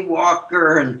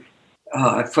Jaywalker and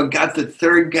I forgot the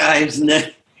third guy's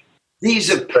name.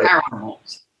 These are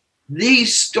parables.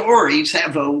 These stories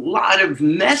have a lot of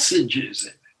messages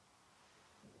in it.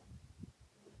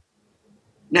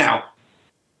 Now,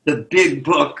 the big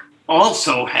book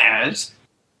also has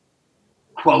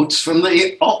quotes from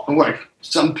what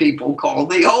some people call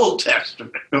the Old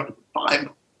Testament or the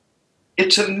Bible.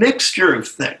 It's a mixture of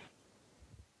things.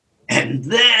 And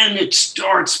then it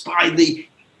starts by the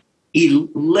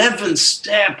 11th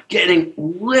step, getting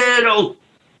little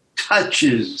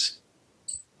touches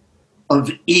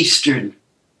of Eastern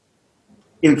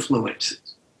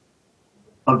influences,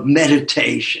 of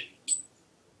meditation.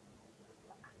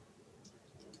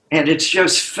 And it's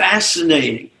just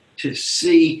fascinating to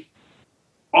see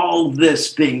all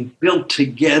this being built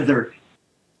together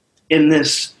in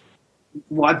this,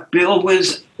 what Bill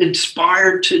was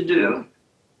inspired to do,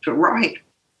 to write.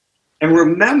 And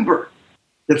remember,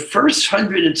 the first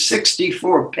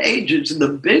 164 pages of the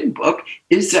big book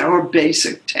is our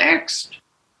basic text.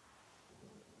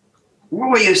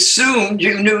 Roy assumed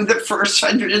you knew the first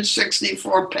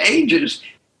 164 pages.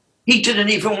 He didn't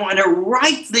even want to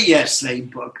write the essay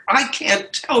book. I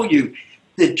can't tell you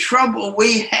the trouble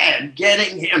we had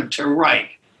getting him to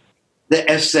write the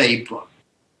essay book.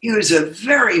 He was a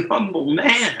very humble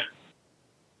man.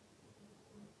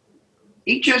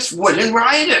 He just wouldn't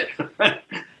write it.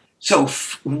 So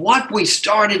what we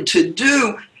started to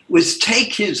do was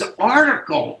take his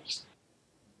articles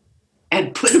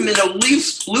and put them in a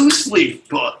loose leaf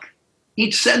book.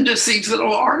 He'd send us these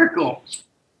little articles.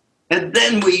 And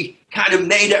then we kind of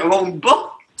made our own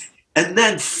book. And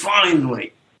then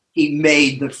finally, he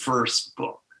made the first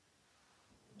book.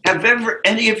 Have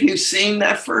any of you seen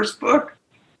that first book?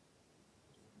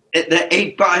 The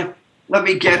 8x, let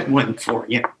me get one for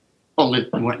you. Hold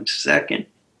it 1 second.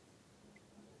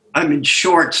 I'm in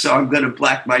shorts, so I'm going to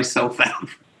black myself out.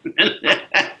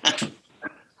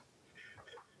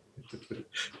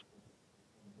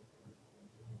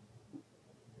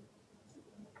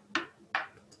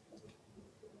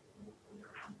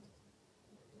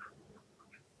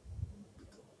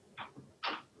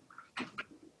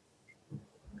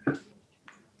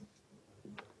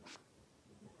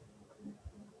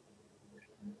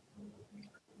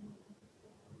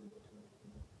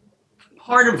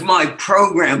 Part of my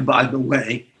program, by the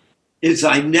way, is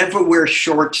I never wear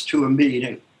shorts to a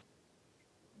meeting.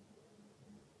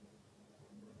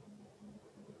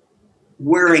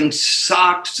 Wearing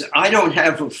socks, I don't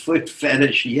have a foot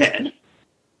fetish yet,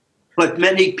 but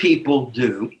many people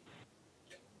do.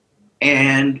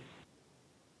 And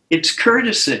it's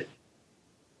courtesy,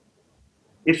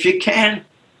 if you can,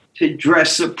 to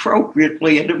dress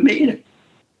appropriately at a meeting.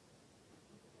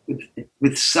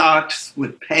 With socks,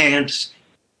 with pants,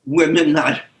 women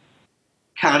not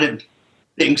kind of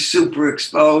being super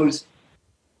exposed.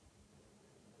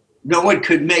 No one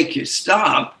could make you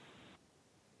stop.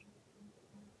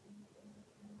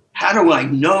 How do I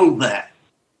know that?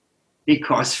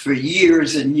 Because for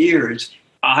years and years,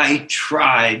 I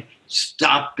tried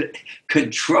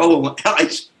controlling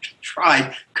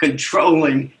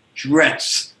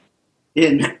dress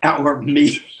in our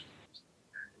meetings.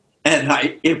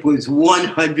 And it was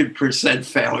 100%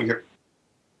 failure.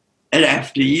 And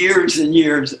after years and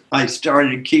years, I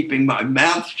started keeping my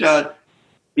mouth shut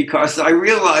because I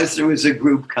realized there was a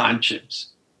group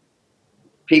conscience.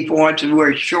 People want to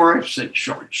wear shorts and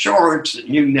short shorts and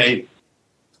you name it.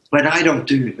 But I don't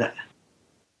do that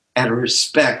out of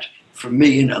respect for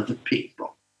me and other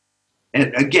people.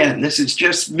 And again, this is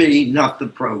just me, not the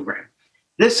program.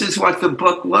 This is what the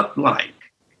book looked like.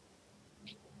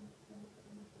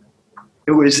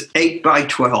 It was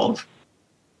 8x12.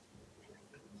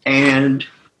 And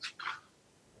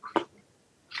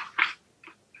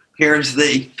here's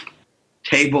the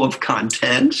table of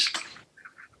contents.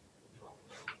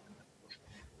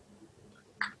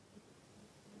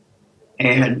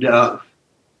 And,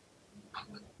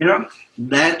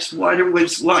 that's what it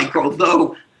was like.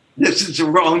 Although this is the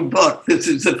wrong book. This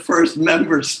is the first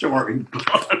member story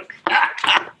book.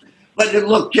 But it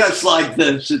looked just like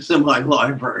this. It's in my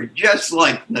library, just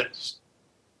like this.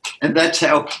 And that's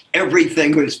how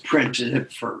everything was printed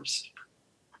at first.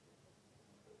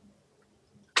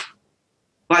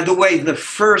 By the way, the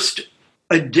first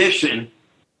edition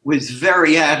was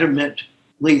very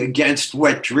adamantly against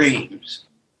wet dreams.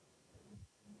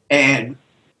 And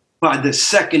by the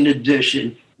second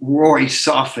edition, Roy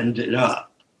softened it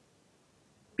up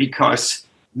because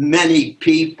many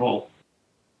people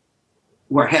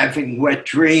were having wet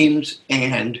dreams,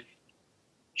 and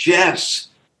Jess,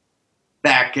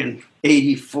 back in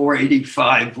 84,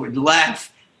 85, would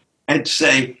laugh and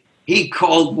say, he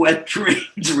called wet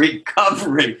dreams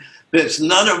recovery, because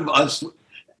none of us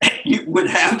would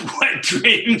have wet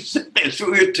dreams because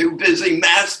we were too busy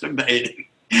masturbating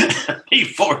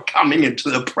before coming into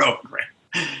the program.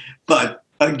 But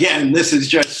again, this is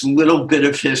just a little bit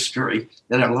of history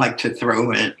that I like to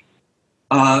throw in.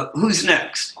 Who's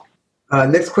next?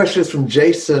 Next question is from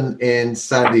Jason in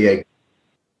San Diego.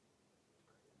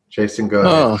 Jason, go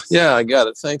ahead. Oh, yeah, I got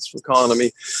it. Thanks for calling to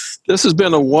me. This has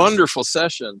been a wonderful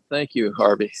session. Thank you,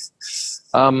 Harvey.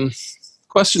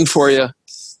 Question for you.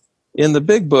 In the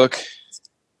big book,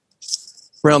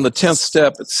 around the 10th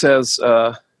step, it says,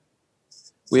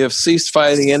 we have ceased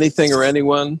fighting anything or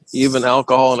anyone, even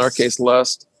alcohol, in our case,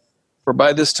 lust. For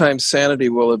by this time, sanity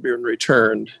will have been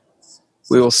returned.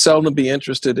 We will seldom be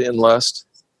interested in lust.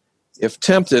 If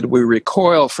tempted, we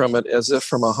recoil from it as if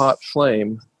from a hot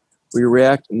flame. We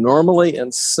react normally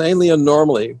and sanely and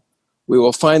normally. We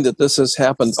will find that this has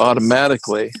happened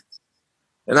automatically.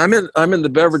 And I'm in the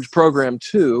beverage program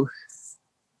too.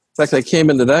 In fact, I came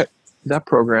into that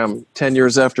program 10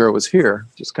 years after I was here,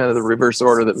 just kind of the reverse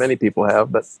order that many people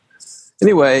have. But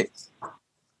anyway,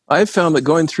 I found that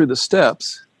going through the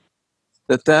steps,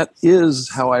 that is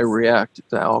how I react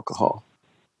to alcohol.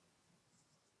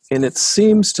 And it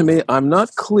seems to me, I'm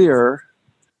not clear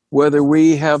whether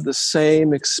we have the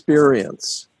same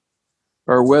experience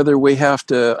or whether we have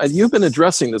to, you've been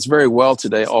addressing this very well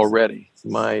today already,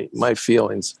 my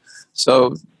feelings.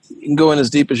 So you can go in as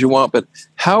deep as you want, but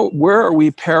where are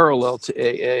we parallel to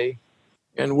AA,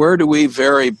 and where do we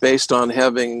vary based on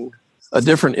having a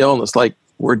different illness? Like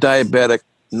we're diabetic,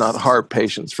 not heart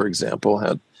patients, for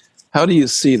example. How do you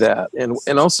see that?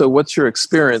 And also, what's your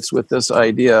experience with this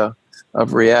idea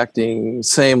of reacting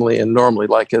sanely and normally,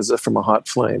 like as if from a hot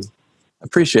flame? I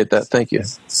appreciate that. Thank you.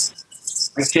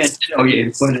 I can't tell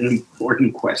you what an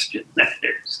important question that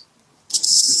is,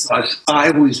 because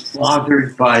I was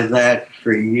bothered by that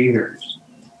for years,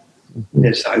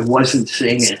 because I wasn't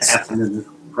seeing it happen in the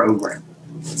program.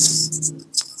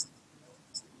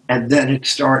 And then it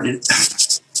started.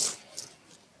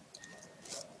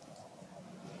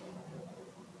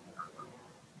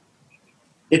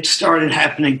 It started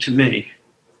happening to me.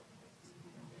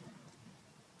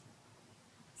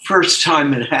 First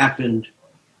time it happened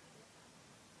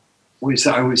was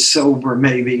I was sober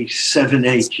maybe 7,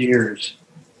 8 years.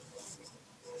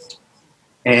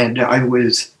 And I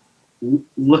was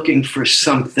looking for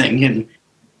something in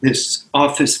this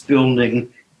office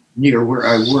building near where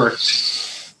I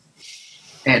worked.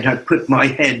 And I put my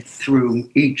head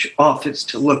through each office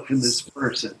to look for this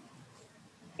person.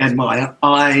 And my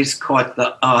eyes caught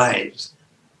the eyes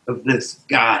of this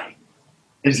guy.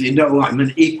 As you know, I'm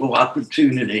an equal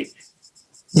opportunity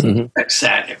sex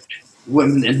addict.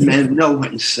 Women and men, no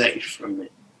one's safe from me.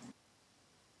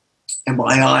 And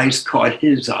my eyes caught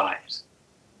his eyes.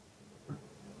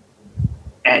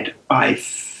 And I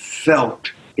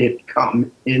felt it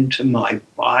come into my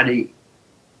body.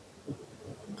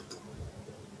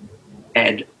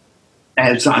 And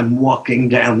as I'm walking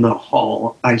down the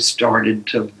hall, I started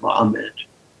to vomit.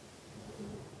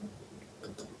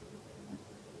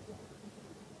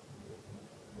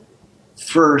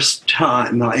 First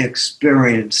time I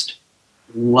experienced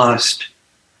lust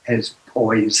as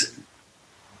poison.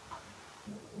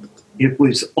 It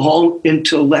was all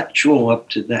intellectual up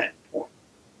to that point.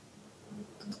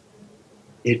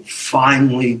 It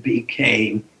finally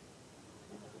became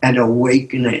an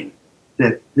awakening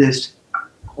that this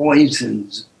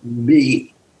poisons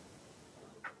me.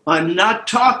 I'm not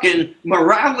talking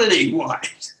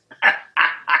morality-wise.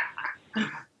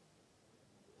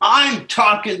 I'm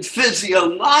talking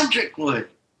physiologically.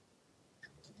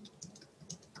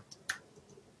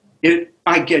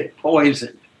 I get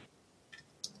poisoned.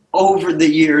 Over the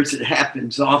years, it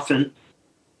happens often,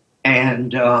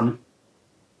 and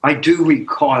I do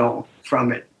recoil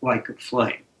from it like a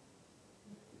flame.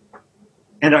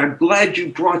 And I'm glad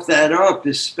you brought that up,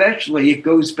 especially it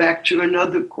goes back to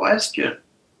another question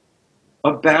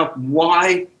about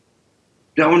why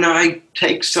don't I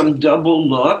take some double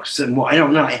looks? And why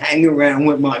don't I hang around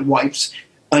with my wife's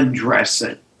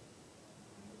undressing?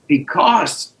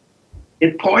 Because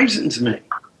it poisons me.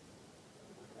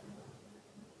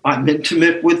 I'm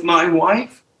intimate with my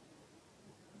wife,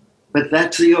 but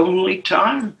that's the only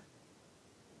time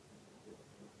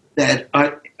that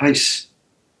I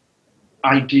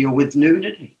deal with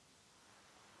nudity.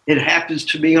 It happens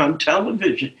to be on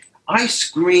television. I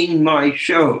screen my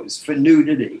shows for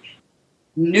nudity.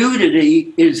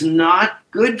 Nudity is not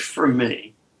good for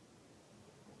me.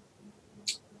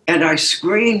 And I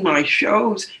screen my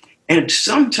shows, and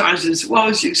sometimes as well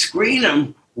as you screen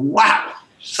them, wow,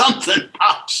 something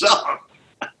pops up.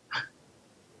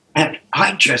 And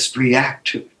I just react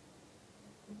to it.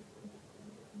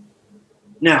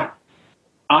 Now,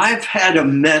 I've had a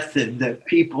method that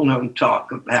people don't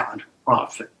talk about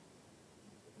often.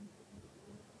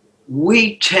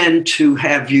 We tend to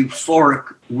have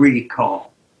euphoric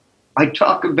recall. I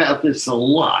talk about this a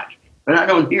lot, but I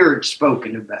don't hear it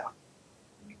spoken about.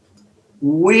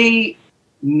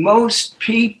 Most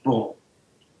people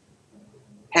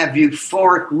have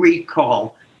euphoric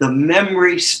recall. The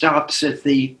memory stops at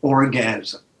the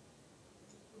orgasm.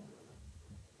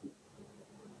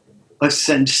 A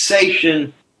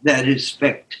sensation that is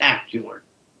spectacular.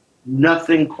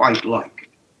 Nothing quite like it.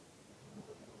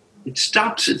 It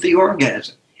stops at the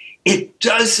orgasm. It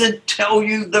doesn't tell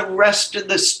you the rest of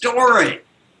the story.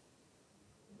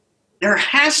 There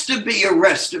has to be a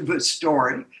rest of a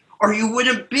story, or you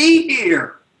wouldn't be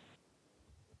here.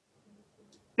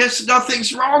 There's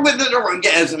nothing's wrong with an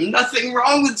orgasm, nothing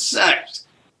wrong with sex.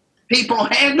 People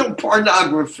handle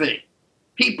pornography.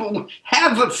 People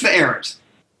have affairs.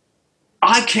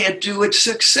 I can't do it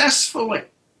successfully.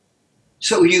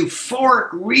 So euphoric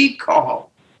recall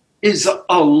is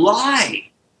a lie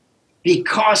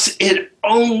because it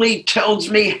only tells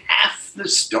me half the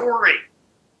story.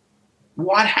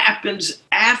 What happens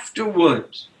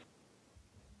afterwards?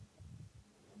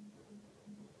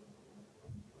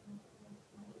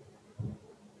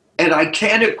 And I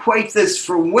can't equate this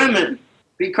for women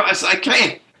because I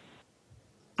can't.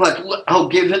 But I'll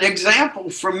give an example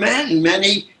for men.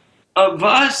 Many of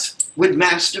us would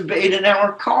masturbate in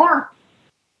our car.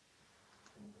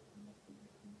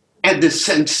 And the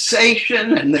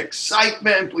sensation and the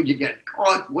excitement when you get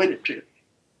caught with it.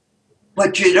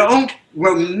 But you don't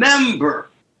remember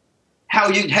how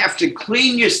you'd have to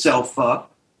clean yourself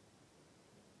up,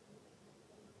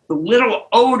 the little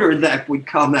odor that would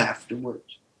come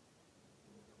afterwards,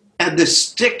 and the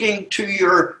sticking to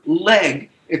your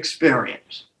leg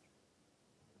experience.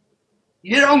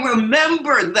 You don't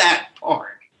remember that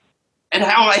part, and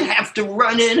how I'd have to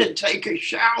run in and take a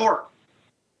shower.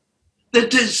 The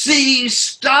disease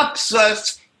stops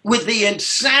us with the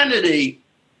insanity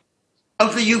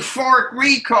of the euphoric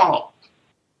recall.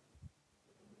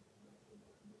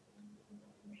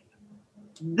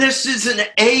 This is an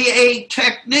AA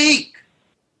technique.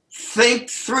 Think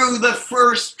through the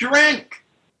first drink.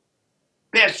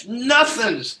 There's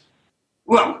nothing's,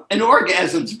 well, an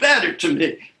orgasm's better to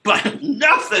me, but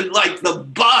nothing like the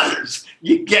buzz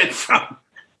you get from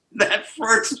that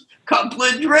first couple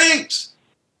of drinks.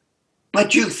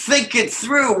 But you think it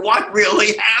through what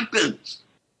really happens.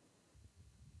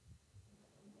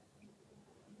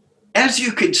 As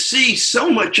you can see, so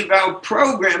much of our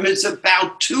program is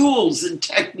about tools and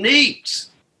techniques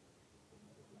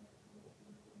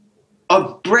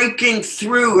of breaking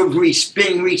through, of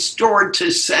being restored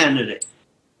to sanity.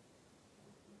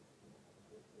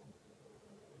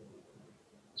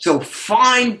 So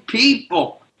find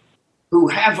people who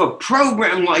have a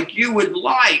program like you would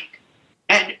like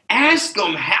and ask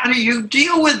them, how do you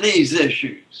deal with these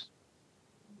issues?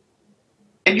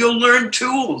 And you'll learn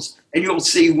tools, and you'll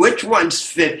see which ones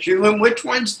fit you and which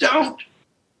ones don't.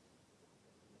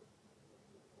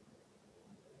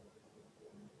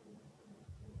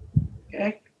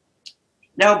 Okay?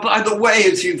 Now, by the way,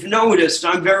 as you've noticed,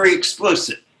 I'm very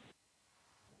explicit.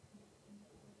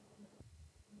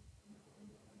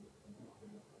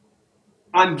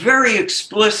 I'm very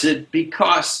explicit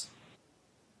because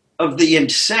of the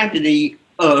insanity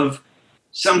of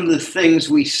some of the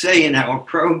things we say in our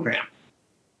program.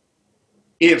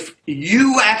 If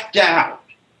you act out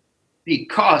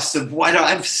because of what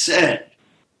I've said,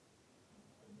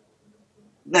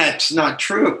 that's not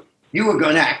true. You are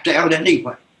going to act out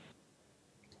anyway.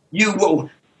 You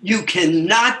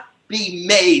cannot be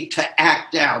made to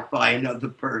act out by another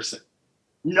person.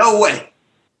 No way.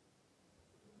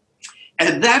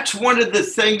 And that's one of the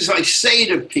things I say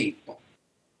to people.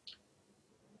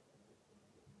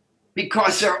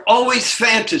 Because they're always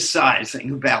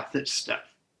fantasizing about this stuff.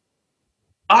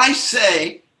 I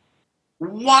say,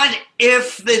 what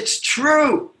if it's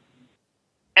true?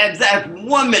 And that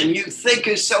woman you think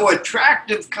is so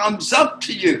attractive comes up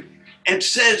to you and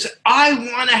says, I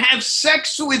want to have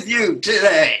sex with you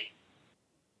today.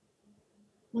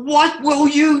 What will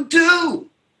you do?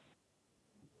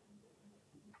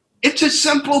 It's a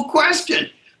simple question.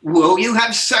 Will you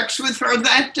have sex with her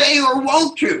that day or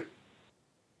won't you?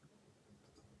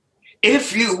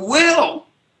 If you will,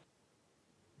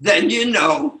 then you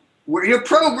know where your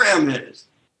program is.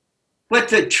 But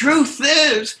the truth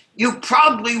is, you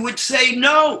probably would say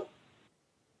no.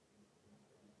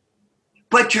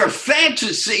 But your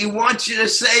fantasy wants you to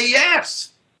say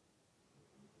yes.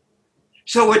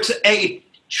 So it's a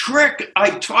trick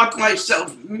I taught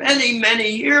myself many, many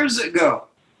years ago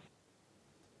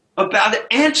about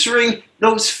answering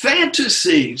those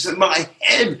fantasies in my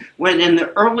head when in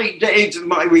the early days of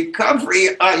my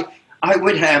recovery, I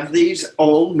would have these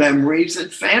old memories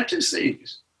and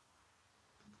fantasies.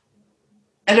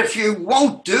 And if you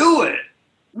won't do it,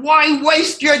 why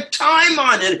waste your time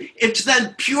on it? It's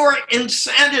then pure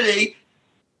insanity,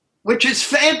 which is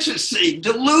fantasy,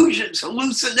 delusions,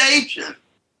 hallucination,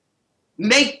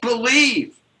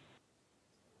 make-believe.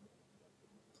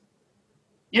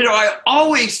 You know, I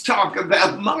always talk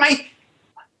about my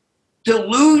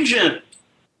delusion.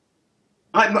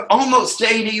 I'm almost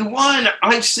 81.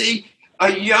 I see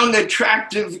a young,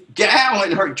 attractive gal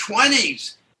in her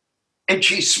 20s, and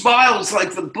she smiles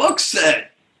like the book said,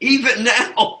 even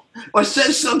now, or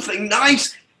says something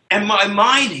nice, and my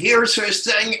mind hears her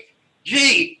saying,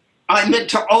 gee, I'm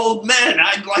into old men.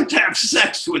 I'd like to have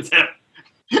sex with them.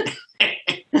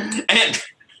 And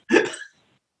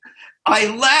I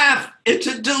laugh. It's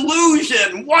a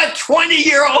delusion. What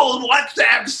 20-year-old wants to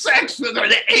have sex with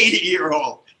an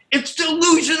 80-year-old? It's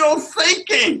delusional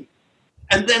thinking.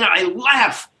 And then I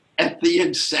laugh at the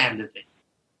insanity.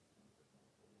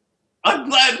 I'm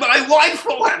glad my wife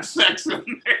will have sex with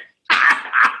me.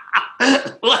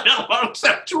 Let alone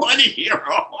some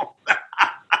 20-year-old.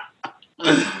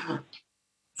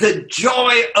 The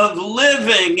joy of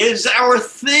living is our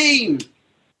theme.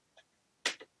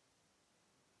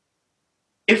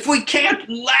 If we can't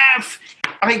laugh,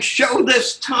 I show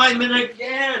this time and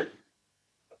again.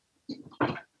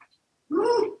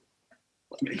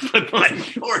 Let me put my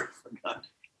shorts on.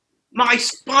 My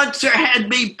sponsor had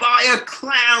me buy a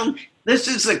clown. This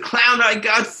is a clown I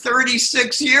got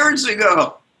 36 years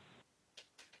ago.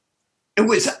 It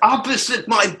was opposite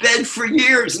my bed for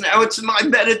years. Now it's my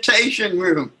meditation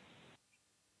room.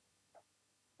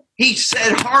 He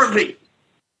said, Harvey,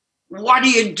 what do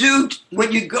you do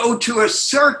when you go to a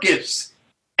circus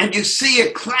and you see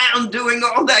a clown doing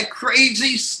all that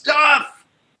crazy stuff?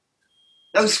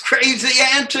 Those crazy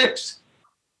antics.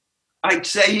 I'd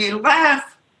say, you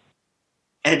laugh.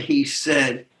 And he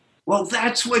said, well,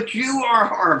 that's what you are,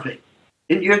 Harvey.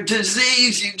 In your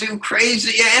disease, you do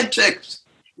crazy antics.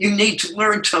 You need to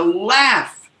learn to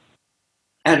laugh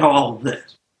at all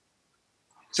this.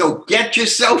 So get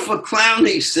yourself a clown,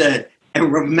 he said,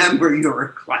 and remember you're a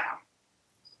clown.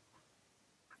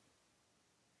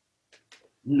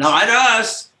 Not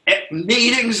us.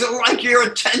 Meetings are like you're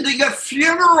attending a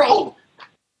funeral.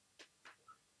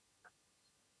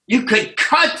 You could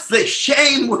cut the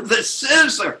shame with a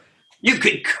scissor. You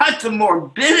could cut the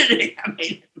morbidity. I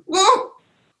mean, whoa.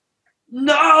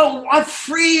 No, what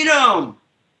freedom.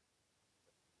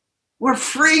 We're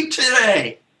free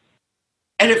today.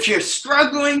 And if you're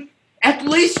struggling, at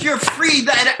least you're free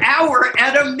that hour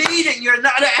at a meeting. You're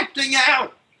not acting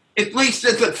out. At least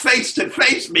at the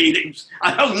face-to-face meetings.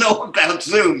 I don't know about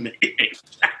Zoom meetings.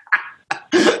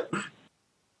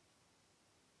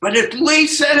 But at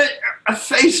least at a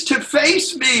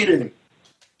face-to-face meeting,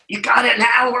 you got an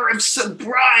hour of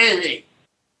sobriety.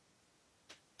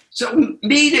 So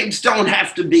meetings don't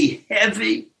have to be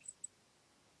heavy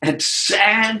and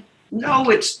sad. No,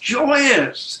 it's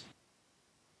joyous.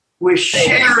 We're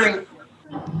sharing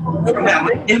from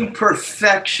our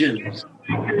imperfections,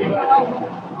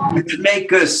 which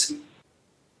make us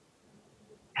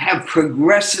have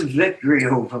progressive victory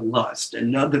over lust,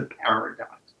 another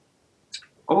paradox.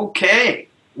 Okay,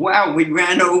 wow, we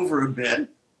ran over a bit.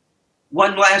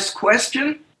 One last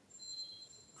question?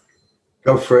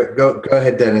 Go for it. Go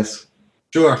ahead, Dennis.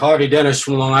 Sure, Harvey Dennis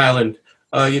from Long Island.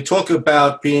 You talk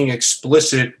about being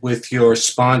explicit with your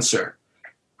sponsor.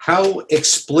 How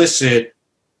explicit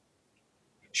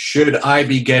should I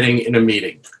be getting in a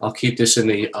meeting? I'll keep this in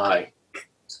the eye.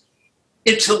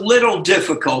 It's a little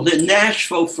difficult. In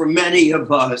Nashville, for many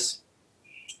of us,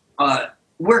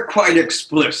 we're quite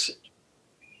explicit.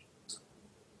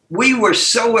 We were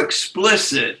so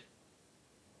explicit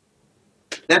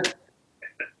that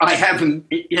I haven't,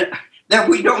 that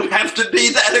we don't have to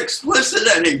be that explicit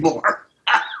anymore.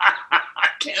 I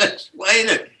can't explain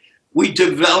it. We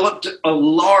developed a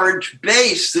large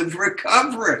base of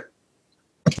recovery.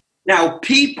 Now,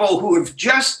 people who have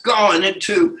just gone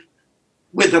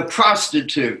with a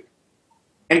prostitute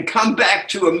and come back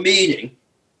to a meeting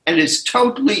and is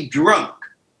totally drunk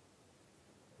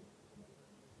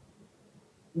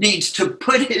needs to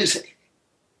put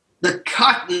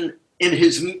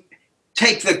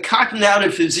take the cotton out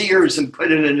of his ears and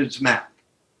put it in his mouth.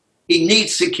 He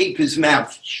needs to keep his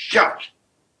mouth shut.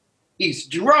 He's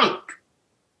drunk.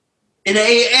 In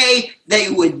AA, they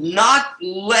would not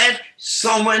let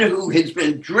someone who has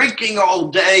been drinking all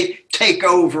day take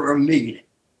over a meeting.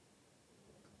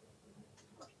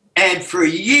 And for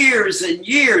years and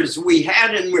years, we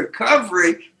had in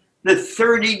recovery the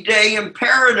 30-day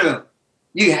imperative.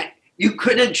 You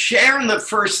couldn't share in the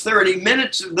first 30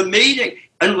 minutes of the meeting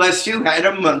unless you had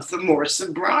a month or more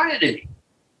sobriety.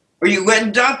 Or you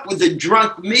end up with a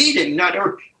drunk meeting, not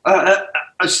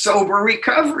a sober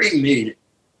recovery meeting.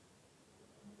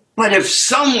 But if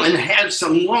someone has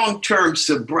some long-term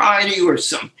sobriety or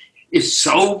is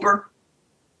sober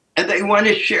and they want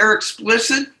to share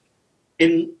explicit,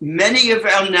 in many of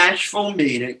our Nashville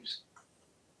meetings,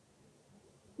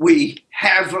 we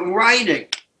have a writing.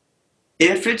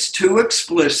 If it's too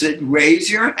explicit,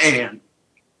 raise your hand.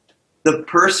 The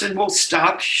person will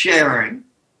stop sharing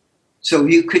so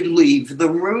you could leave the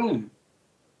room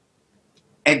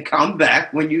and come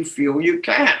back when you feel you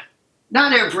can.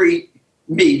 Not every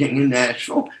meeting in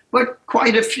Nashville, but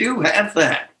quite a few have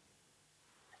that.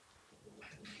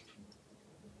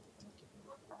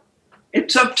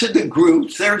 It's up to the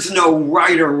groups. There's no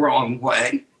right or wrong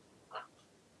way.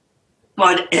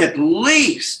 But at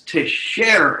least to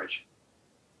share it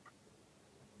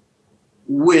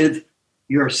with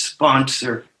your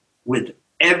sponsor with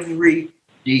every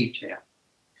detail.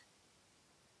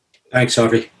 Thanks,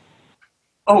 Harvey.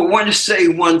 Oh, I want to say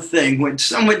one thing. When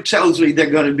someone tells me they're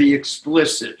going to be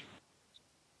explicit,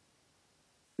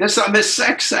 yes, I'm a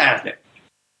sex addict.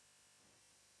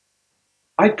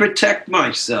 I protect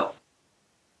myself.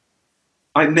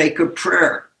 I make a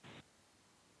prayer.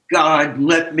 God,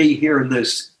 let me hear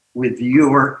this with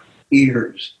your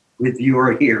ears, with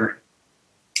your hearing.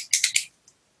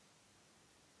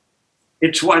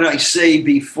 It's what I say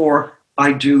before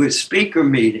I do a speaker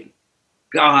meeting.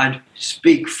 God,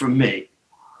 speak for me.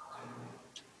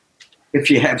 If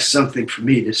you have something for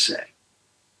me to say.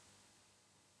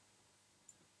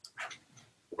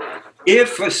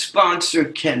 If a sponsor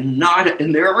cannot,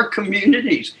 and there are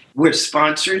communities where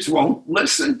sponsors won't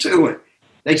listen to it,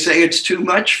 they say it's too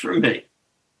much for me,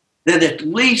 then at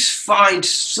least find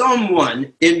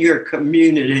someone in your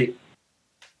community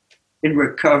in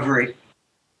recovery.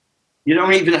 You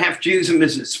don't even have to use them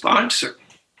as a sponsor,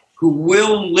 who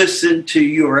will listen to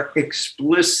your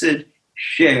explicit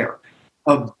share.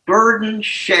 A burden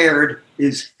shared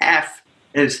is half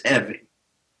as heavy.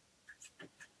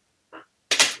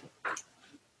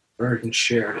 Burden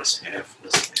shared is half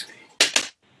as heavy.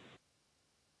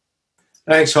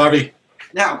 Thanks, Harvey.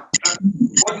 Now,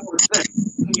 one more thing.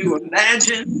 Can you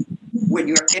imagine when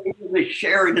you're able to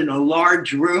share it in a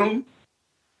large room,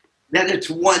 that it's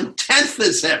 1/10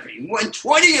 as heavy,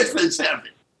 1/20th as heavy?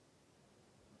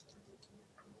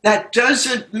 That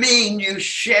doesn't mean you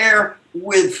share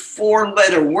with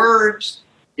 4-letter words.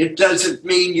 It doesn't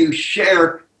mean you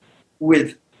share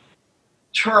with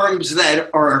terms that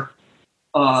are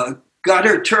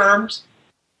gutter terms.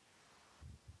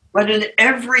 But in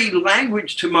every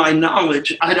language, to my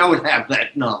knowledge, I don't have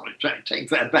that knowledge. I take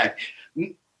that back.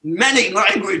 Many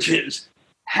languages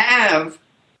have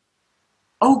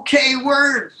okay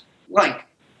words like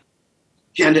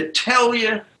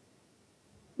genitalia,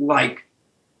 like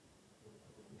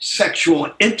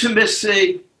sexual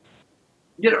intimacy,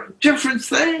 different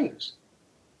things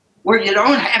where you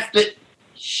don't have to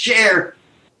share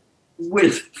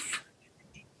with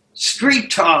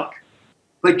street talk,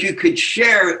 but you could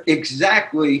share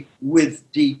exactly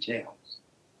with details.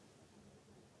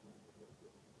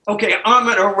 Okay, I'm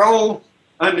in a roll.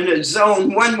 I'm in a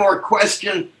zone. One more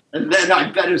question, and then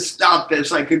I better stop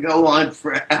this. I could go on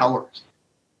for hours.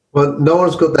 Well, no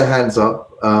one's got their hands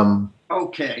up.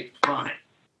 Okay, fine.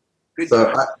 Good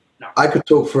So job. I could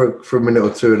talk for a minute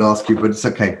or two and ask you, but it's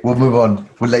okay. We'll move on.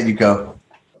 We'll let you go.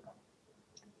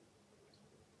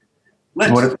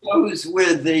 Let's close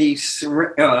with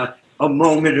a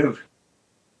moment of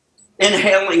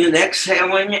inhaling and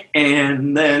exhaling,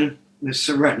 and then the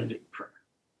serenity prayer.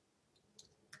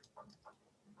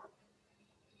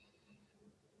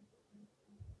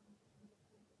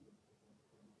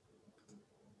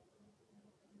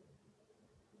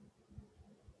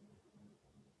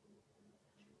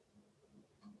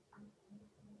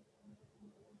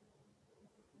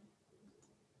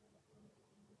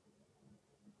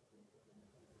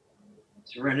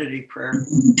 Serenity prayer.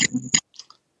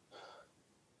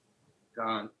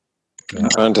 Gone.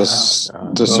 Grant us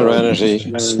the serenity,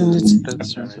 accept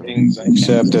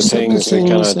the things we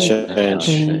cannot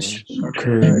change,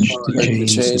 Courage to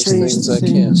change things I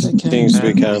can. things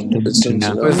we can, Wisdom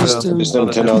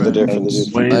to know the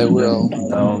difference. I will.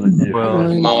 Go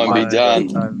and be done.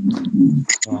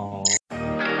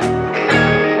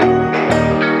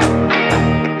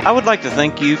 I would like to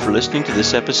thank you for listening to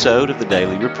this episode of the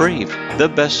Daily Reprieve, the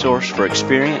best source for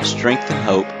experience, strength, and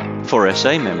hope for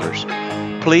SA members.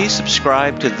 Please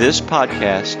subscribe to this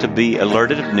podcast to be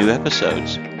alerted of new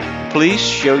episodes. Please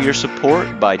show your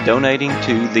support by donating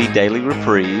to the Daily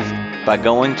Reprieve by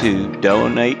going to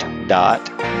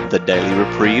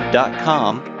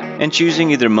donate.thedailyreprieve.com and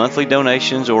choosing either monthly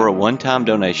donations or a one-time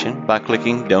donation by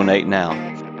clicking Donate Now.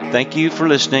 Thank you for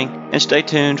listening, and stay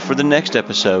tuned for the next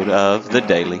episode of The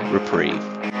Daily Reprieve.